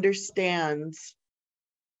that understands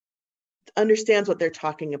what they're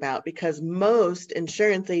talking about, because most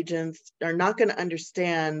insurance agents are not going to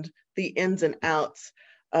understand the ins and outs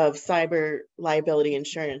of cyber liability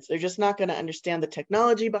insurance. They're just not going to understand the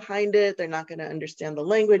technology behind it. They're not going to understand the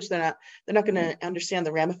language. They're not going to understand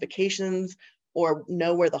the ramifications or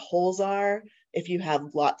know where the holes are if you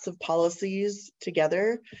have lots of policies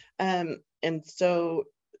together. And so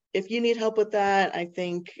if you need help with that, I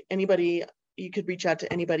think you could reach out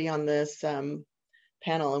to anybody on this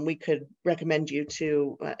panel, and we could recommend you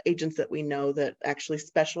to agents that we know that actually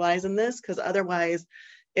specialize in this, because otherwise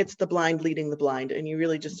it's the blind leading the blind, and you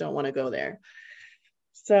really just don't want to go there.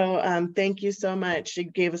 So thank you so much. You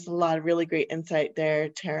gave us a lot of really great insight there,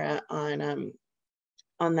 Tara, on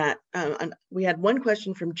that. We had one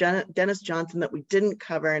question from Dennis Johnson that we didn't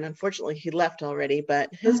cover, and unfortunately he left already,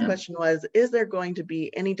 but his question was, is there going to be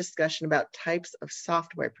any discussion about types of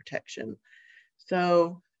software protection?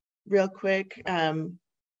 So real quick, how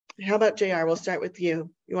about JR? We'll start with you.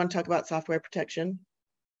 You want to talk about software protection?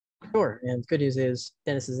 Sure. And good news is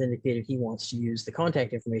Dennis has indicated he wants to use the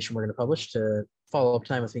contact information we're going to publish to follow up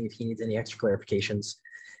time with me if he needs any extra clarifications.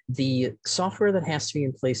 The software that has to be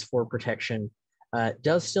in place for protection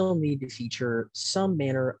does still need to feature some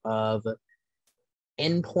manner of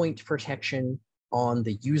endpoint protection on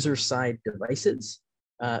the user side devices,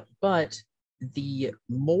 but the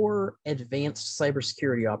more advanced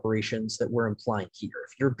cybersecurity operations that we're implying here,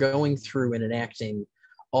 if you're going through and enacting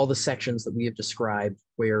all the sections that we have described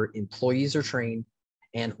where employees are trained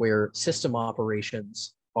and where system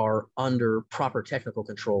operations are under proper technical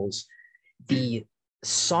controls, the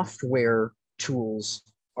software tools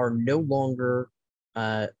are no longer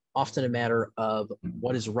often a matter of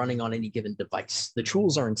what is running on any given device. The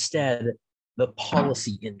tools are instead the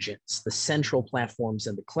policy engines, the central platforms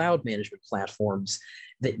and the cloud management platforms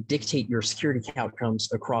that dictate your security outcomes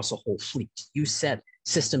across a whole fleet. You set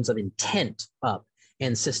systems of intent up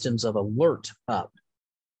and systems of alert up.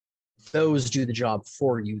 Those do the job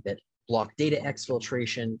for you, that block data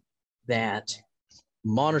exfiltration, that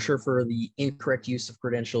monitor for the incorrect use of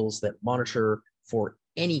credentials, that monitor for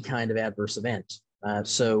any kind of adverse event.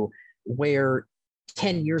 So where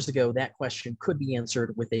 10 years ago, that question could be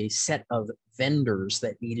answered with a set of vendors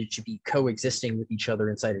that needed to be coexisting with each other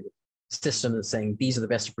inside of a system and saying, these are the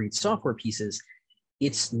best of breed software pieces.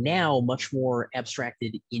 It's now much more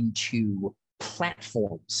abstracted into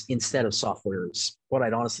platforms instead of softwares. What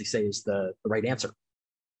I'd honestly say is the right answer.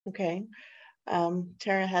 Okay.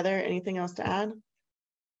 Tara, Heather, anything else to add?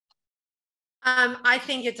 I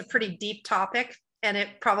think it's a pretty deep topic, and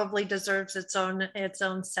it probably deserves its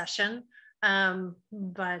own session.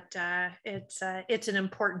 But it's an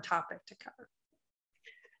important topic to cover.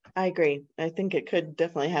 I agree. I think it could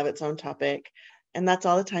definitely have its own topic. And that's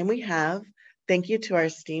all the time we have. Thank you to our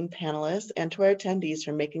esteemed panelists and to our attendees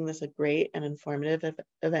for making this a great and informative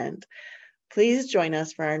event. Please join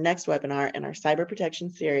us for our next webinar in our cyber protection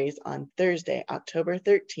series on Thursday, October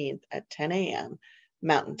 13th at 10 a.m.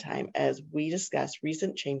 Mountain Time, as we discuss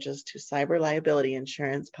recent changes to cyber liability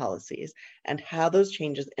insurance policies and how those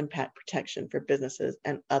changes impact protection for businesses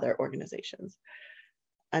and other organizations.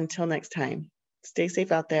 Until next time, stay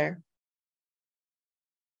safe out there.